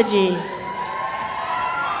 Hydrology.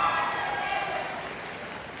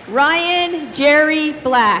 Ryan Jerry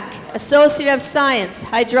Black, Associate of Science,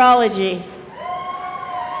 Hydrology.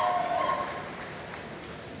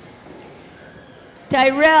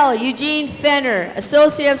 Tyrell Eugene Fenner,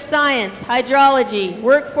 Associate of Science, Hydrology,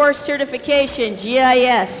 Workforce Certification,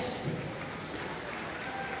 GIS.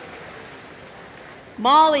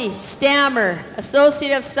 Molly Stammer,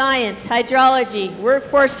 Associate of Science, Hydrology,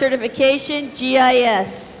 Workforce Certification,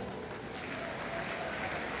 GIS.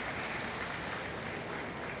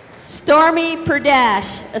 Stormy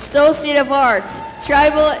Perdash, Associate of Arts,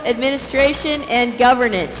 Tribal Administration and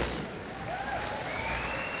Governance.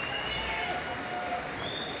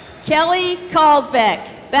 Kelly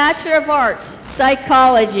Caldbeck, Bachelor of Arts,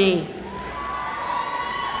 Psychology.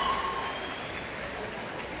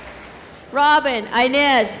 Robin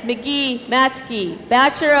Inez Maxkii,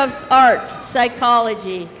 Bachelor of Arts,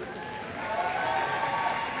 Psychology.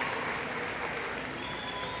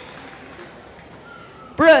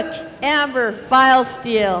 Brooke Amber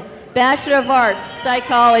Filesteel, Bachelor of Arts,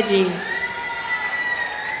 Psychology.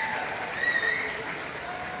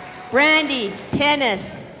 Brandy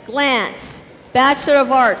Tennis Glantz, Bachelor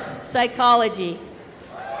of Arts, Psychology.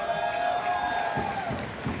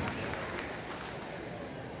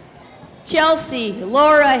 Chelsea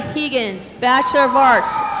Laura Higgins, Bachelor of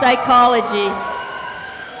Arts, Psychology.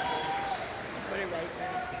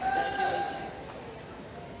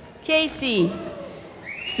 Casey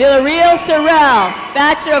Villarreal Sorrell,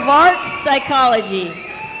 Bachelor of Arts, Psychology.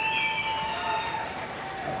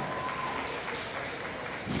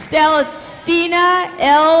 Celestina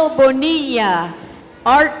L. Bonilla,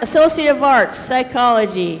 Associate of Arts,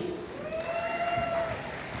 Psychology.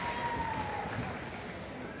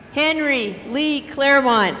 Henry Lee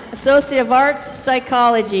Claremont, Associate of Arts,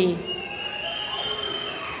 Psychology.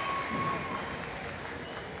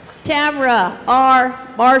 Tamara R.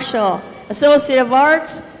 Marshall, Associate of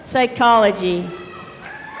Arts, Psychology.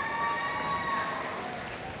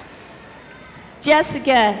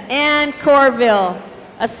 Jessica Ann Corville,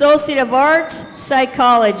 Associate of Arts,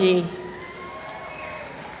 Psychology.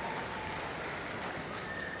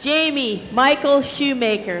 Jamie Michael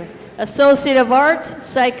Shoemaker, Associate of Arts,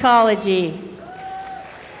 Psychology.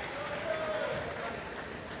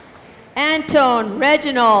 Antone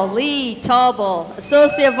Reginald Lee Tauble,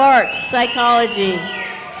 Associate of Arts, Psychology.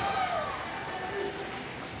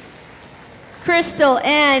 Crystal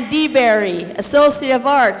Ann DeBerry, Associate of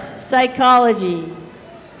Arts, Psychology.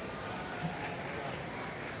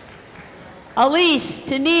 Elise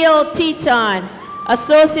Tennille Teton,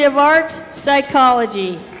 Associate of Arts,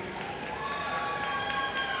 Psychology.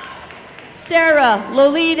 Sarah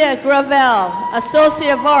Lolita Gravel,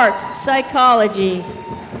 Associate of Arts, Psychology.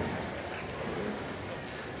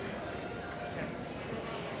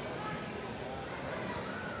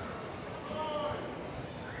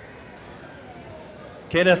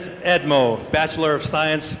 Kenneth Edmo, Bachelor of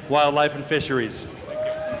Science, Wildlife and Fisheries.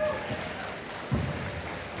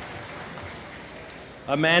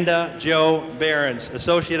 Amanda Jo Behrens,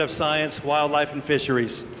 Associate of Science, Wildlife and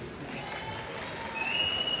Fisheries.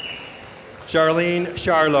 Charlene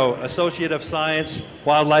Charlo, Associate of Science,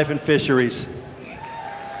 Wildlife and Fisheries.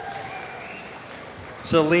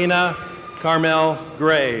 Selena Carmel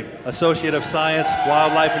Gray, Associate of Science,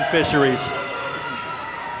 Wildlife and Fisheries.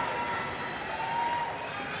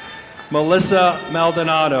 Melissa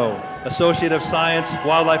Maldonado, Associate of Science,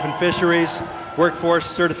 Wildlife and Fisheries, Workforce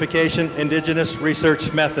Certification, Indigenous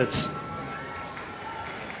Research Methods.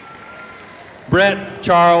 Brett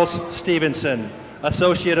Charles Stevenson,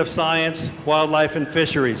 Associate of Science, Wildlife and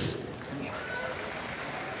Fisheries.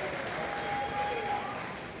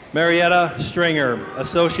 Marietta Stringer,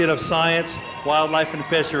 Associate of Science, Wildlife and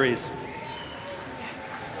Fisheries.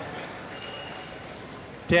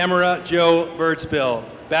 Tamara Jo Birdspill,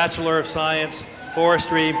 Bachelor of Science,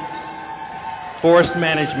 Forestry, Forest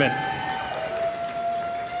Management.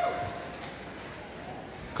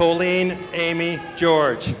 Colleen Amy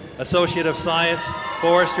George, Associate of Science,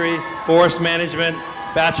 Forestry, Forest Management,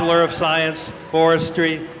 Bachelor of Science,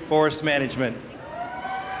 Forestry, Forest Management.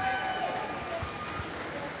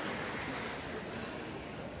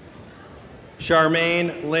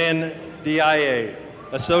 Charmaine Lynn Diaye,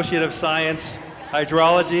 Associate of Science,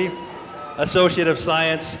 Hydrology, Associate of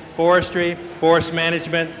Science, Forestry, Forest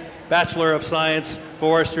Management, Bachelor of Science,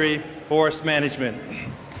 Forestry, Forest Management.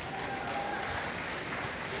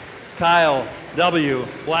 Kyle W.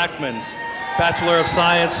 Blackman, Bachelor of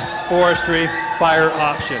Science, Forestry, Fire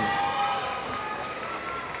Option.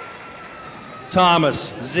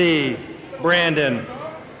 Thomas Z. Brandon,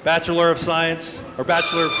 Bachelor of Science, or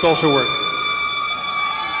Bachelor of Social Work.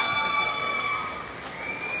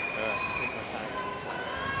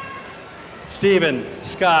 Stephen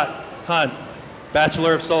Scott Hunt,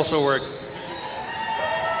 Bachelor of Social Work.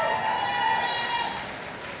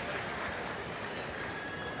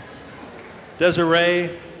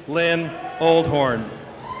 Desiree Lynn Oldhorn,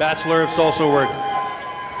 Bachelor of Social Work.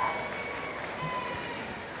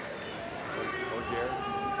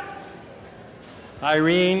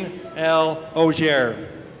 Irene L. Ogier,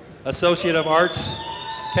 Associate of Arts,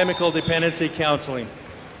 Chemical Dependency Counseling.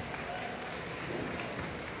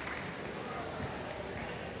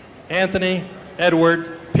 Anthony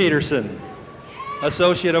Edward Peterson,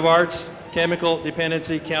 Associate of Arts, Chemical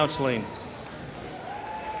Dependency Counseling.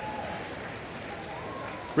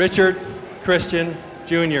 Richard Christian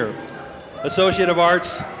Jr., Associate of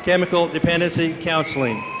Arts, Chemical Dependency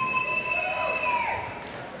Counseling.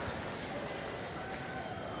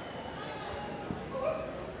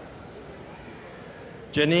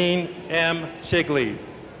 Janine M. Shigley,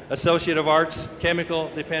 Associate of Arts, Chemical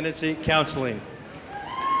Dependency Counseling.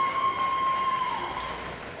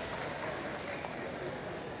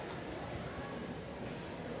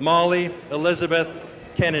 Molly Elizabeth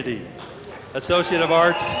Kennedy, Associate of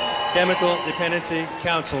Arts, Chemical Dependency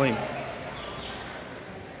Counseling.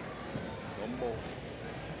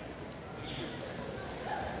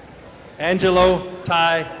 Angelo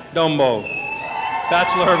Tai Dombo,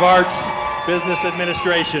 Bachelor of Arts, Business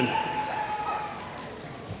Administration.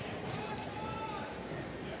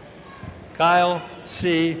 Kyle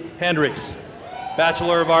C. Hendricks,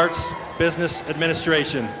 Bachelor of Arts, Business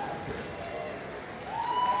Administration.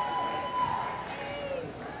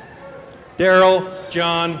 Daryl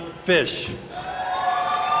John Fish,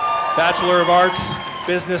 Bachelor of Arts,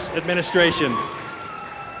 Business Administration.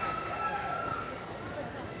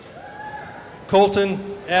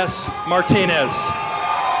 Colton S. Martinez,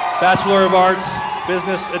 Bachelor of Arts,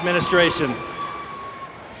 Business Administration.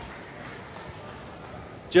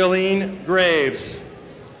 Jillian Graves,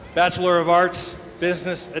 Bachelor of Arts,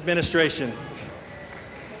 Business Administration.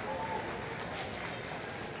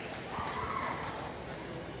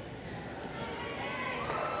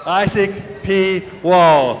 Isaac P.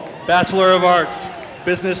 Wall, Bachelor of Arts,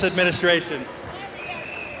 Business Administration.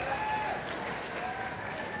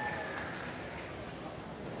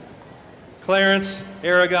 Clarence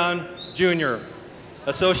Aragon Jr.,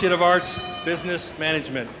 Associate of Arts, Business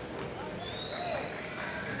Management.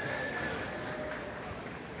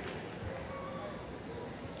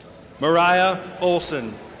 Mariah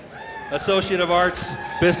Olson, Associate of Arts,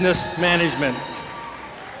 Business Management.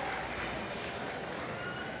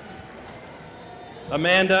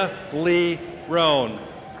 Amanda Lee Roan,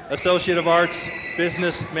 Associate of Arts,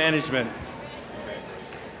 Business Management.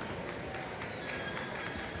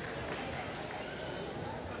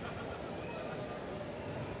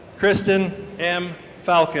 Kristen M.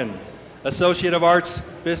 Falcon, Associate of Arts,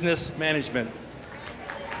 Business Management.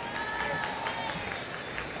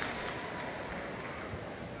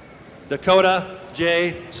 Dakota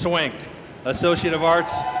J. Swank, Associate of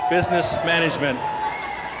Arts, Business Management.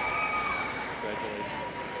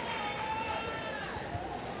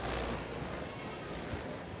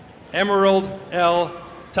 Emerald L.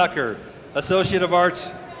 Tucker, Associate of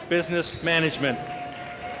Arts, Business Management.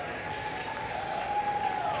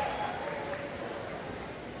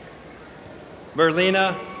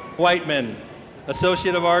 Verlina Whiteman,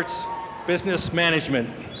 Associate of Arts, Business Management.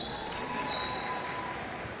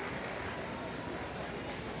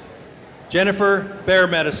 Jennifer Bear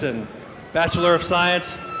Medicine, Bachelor of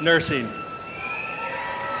Science, Nursing.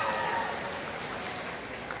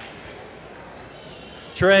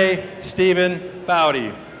 Trey Stephen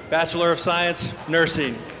Foudy, Bachelor of Science,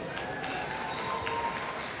 Nursing.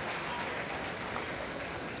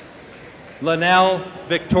 Linnell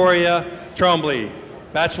Victoria Trombley,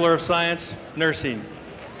 Bachelor of Science, Nursing.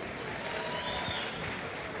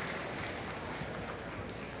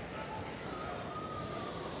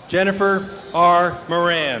 Jennifer R.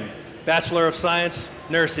 Moran, Bachelor of Science,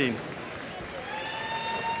 Nursing.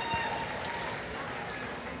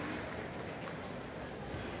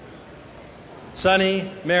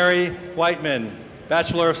 Sunny Mary Whiteman,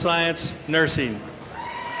 Bachelor of Science, Nursing.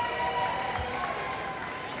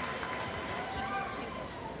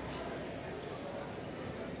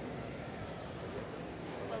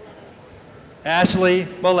 Ashley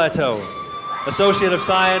Moletto, Associate of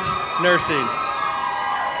Science, Nursing.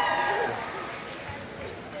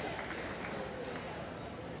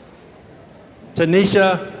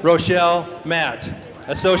 Tanisha Rochelle Matt,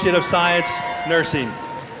 Associate of Science, Nursing.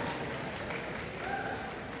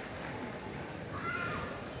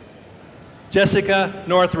 Jessica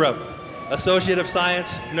Northrup, Associate of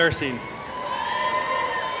Science, Nursing.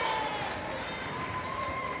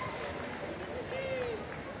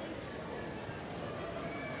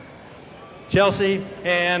 Chelsea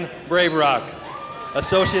Ann Braverock,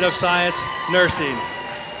 Associate of Science, Nursing.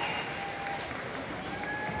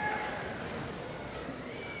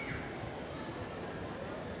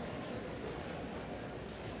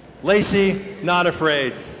 Lacey Not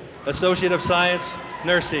Afraid, Associate of Science,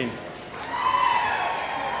 Nursing.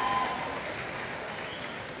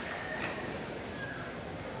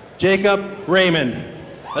 Jacob Raymond,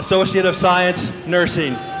 Associate of Science,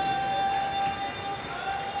 Nursing.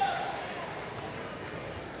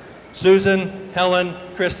 Susan Helen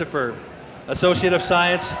Christopher, Associate of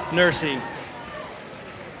Science, Nursing.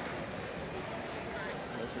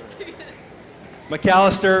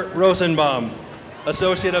 McAllister Rosenbaum,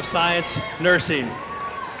 Associate of Science, Nursing.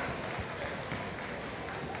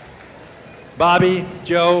 Bobby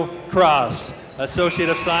Joe Cross, Associate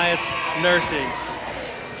of Science, Nursing.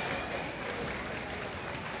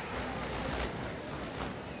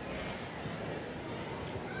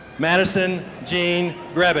 Madison Jean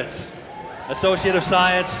Grebitz, Associate of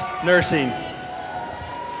Science, Nursing.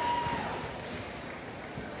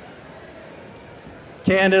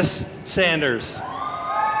 Candace Sanders,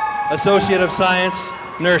 Associate of Science,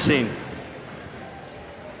 Nursing.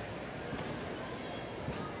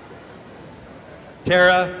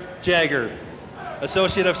 Tara Jagger,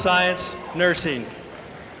 Associate of Science, Nursing.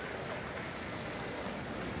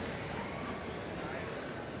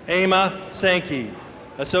 Emma Sankey,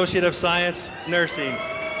 Associate of Science, Nursing.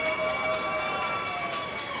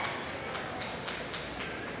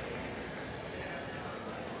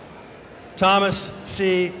 Thomas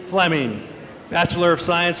C. Fleming, Bachelor of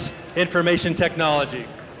Science, Information Technology.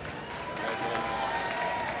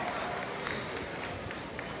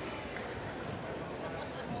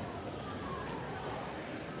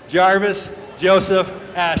 Jarvis Joseph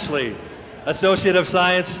Ashley, Associate of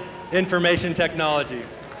Science, Information Technology.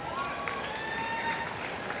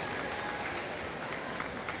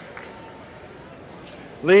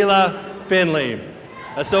 Leela Finley,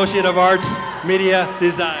 Associate of Arts, Media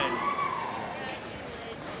Design.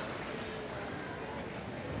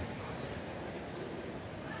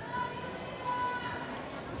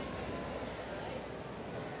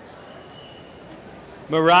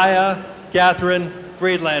 Mariah Catherine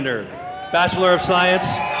Friedlander, Bachelor of Science,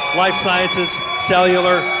 Life Sciences,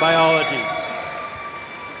 Cellular Biology.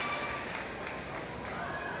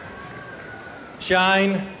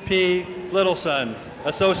 Shine P. Littleson,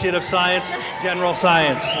 Associate of Science, General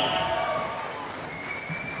Science.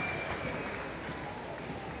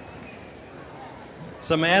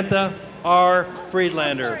 Samantha R.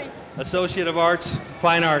 Friedlander, Associate of Arts,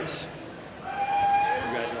 Fine Arts.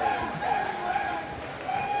 Congratulations.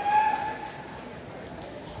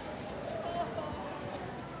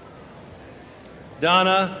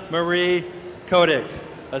 Donna Marie Kodik,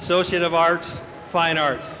 Associate of Arts, Fine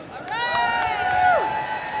Arts.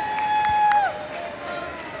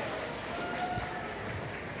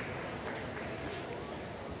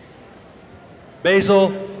 Basil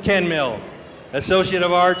Kenmill, Associate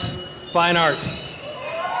of Arts, Fine Arts.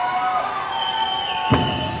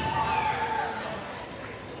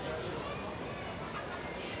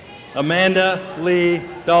 Amanda Lee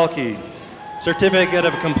Dahlke, Certificate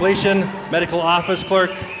of Completion, Medical Office Clerk,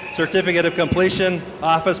 Certificate of Completion,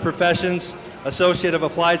 Office Professions, Associate of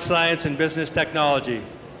Applied Science and Business Technology.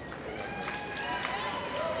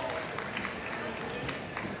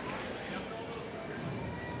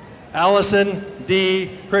 Allison D.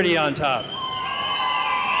 Pretty on Top,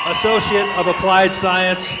 Associate of Applied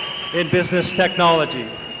Science in Business Technology.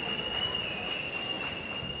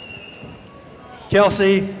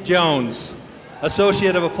 Kelsey Jones,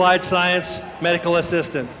 Associate of Applied Science, Medical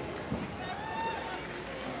Assistant.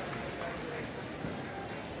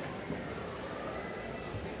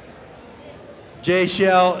 J.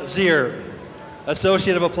 Shell Zier,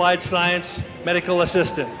 Associate of Applied Science, Medical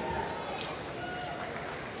Assistant.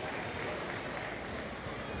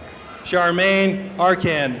 Charmaine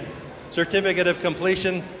Arcan, Certificate of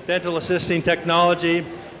Completion, Dental Assisting Technology,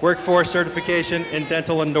 Workforce Certification in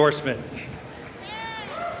Dental Endorsement.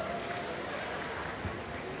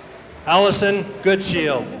 Allison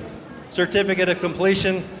Goodshield, Certificate of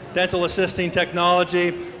Completion, Dental Assisting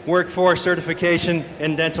Technology, Workforce Certification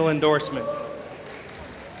in Dental Endorsement.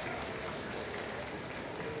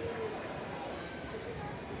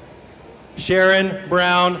 Sharon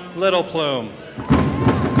Brown Littleplume,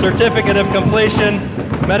 Certificate of Completion,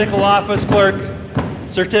 Medical Office Clerk,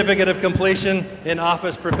 Certificate of Completion in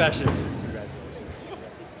Office Professions.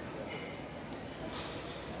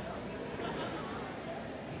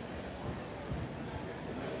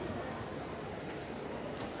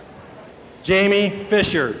 Jamie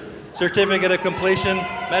Fisher, Certificate of Completion,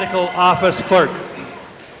 Medical Office Clerk.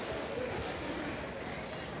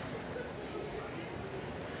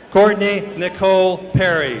 Courtney Nicole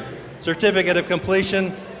Perry, Certificate of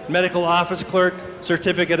Completion, Medical Office Clerk,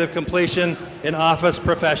 Certificate of Completion in Office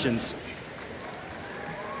Professions.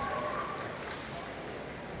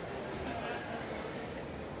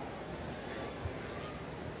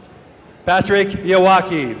 Patrick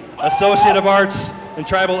Yawaki, Associate of Arts in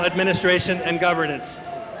Tribal Administration and Governance.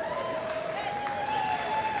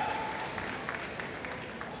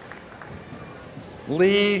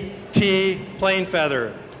 Lee T.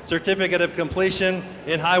 Plainfeather, Certificate of Completion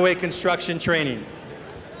in Highway Construction Training.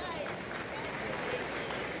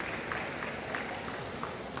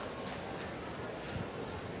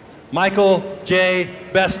 Michael J.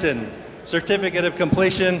 Beston, Certificate of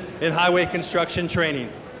Completion in Highway Construction Training.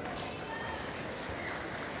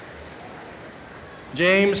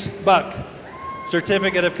 James Buck,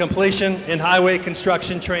 Certificate of Completion in Highway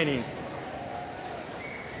Construction Training.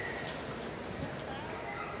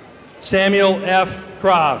 Samuel F.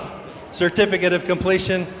 Croft, Certificate of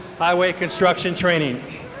Completion, Highway Construction Training.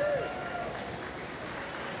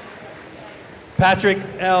 Patrick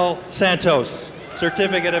L. Santos,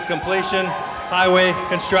 Certificate of Completion, Highway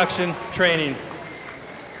Construction Training.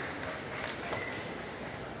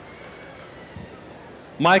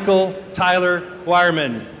 Michael Tyler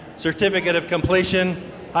Wireman, Certificate of Completion,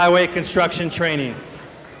 Highway Construction Training.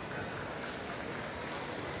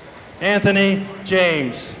 Anthony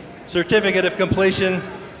James, Certificate of Completion,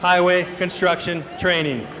 Highway Construction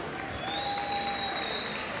Training.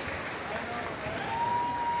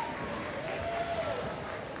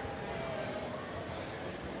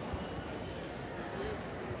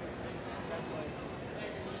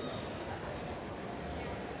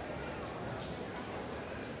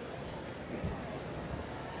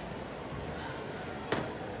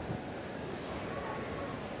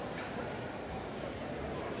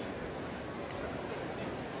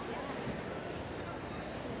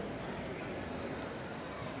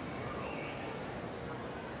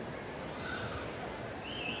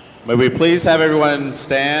 May we please have everyone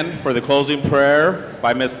stand for the closing prayer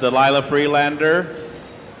by Ms. Delilah Freelander,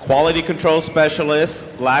 Quality Control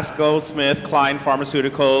Specialist, GlaxoSmithKline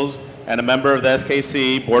Pharmaceuticals, and a member of the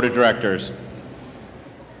SKC Board of Directors.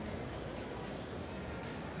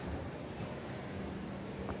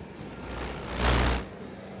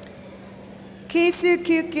 Kisu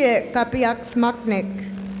kuke kapiak smaknik,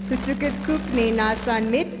 kusukit kukni nasan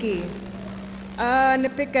mitki,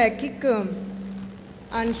 napika kikum,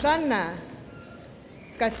 ansana,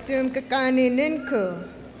 kastum kakani ninku,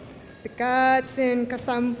 pikatsin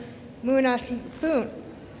kasam munasun,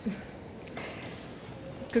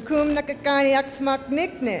 kukum nakakani aksmak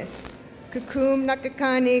niknis, kukum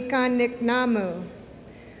nakakani kanik namu,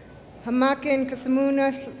 hamakin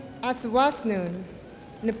kasamuna aswasnun,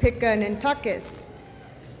 napika nintakis,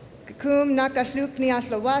 kukum nakaslukni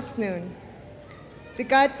aslawasnun,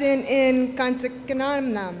 zikatin in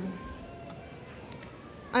kansakanamnam.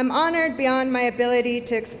 I'm honored beyond my ability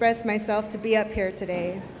to express myself to be up here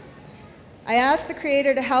today. I ask the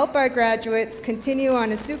Creator to help our graduates continue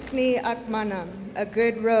on a sukni akmanam, a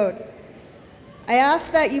good road. I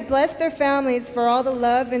ask that you bless their families for all the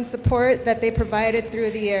love and support that they provided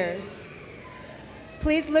through the years.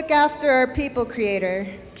 Please look after our people, Creator.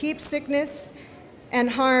 Keep sickness and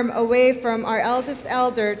harm away from our eldest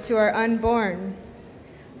elder to our unborn.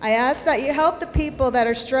 I ask that you help the people that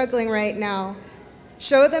are struggling right now.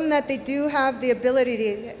 Show them that they do have the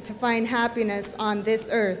ability to find happiness on this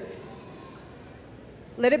earth.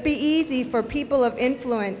 Let it be easy for people of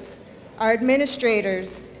influence, our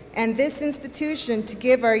administrators, and this institution to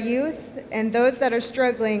give our youth and those that are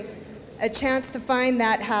struggling a chance to find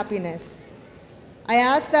that happiness. I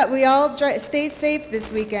ask that we all stay safe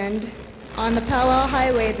this weekend on the Powwow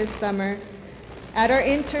Highway this summer, at our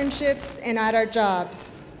internships and at our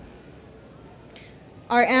jobs.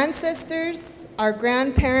 Our ancestors, our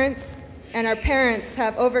grandparents, and our parents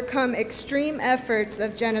have overcome extreme efforts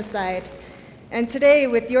of genocide, and today,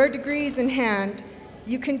 with your degrees in hand,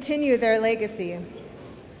 you continue their legacy.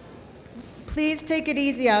 Please take it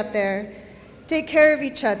easy out there. Take care of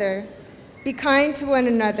each other. Be kind to one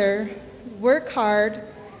another. Work hard.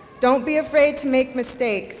 Don't be afraid to make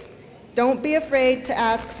mistakes. Don't be afraid to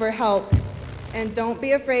ask for help. And don't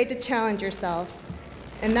be afraid to challenge yourself.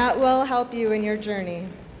 And that will help you in your journey.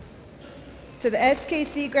 To the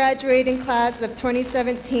SKC graduating class of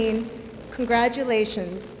 2017,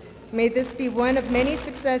 congratulations. May this be one of many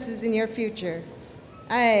successes in your future.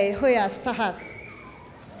 Ay, huyas tahas.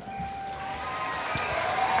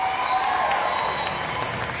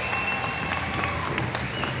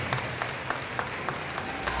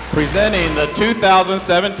 Presenting the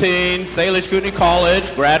 2017 Salish Kootenai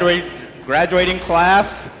College graduating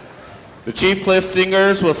class, the Chief Cliff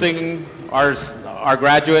Singers will sing our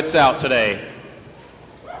graduates out today.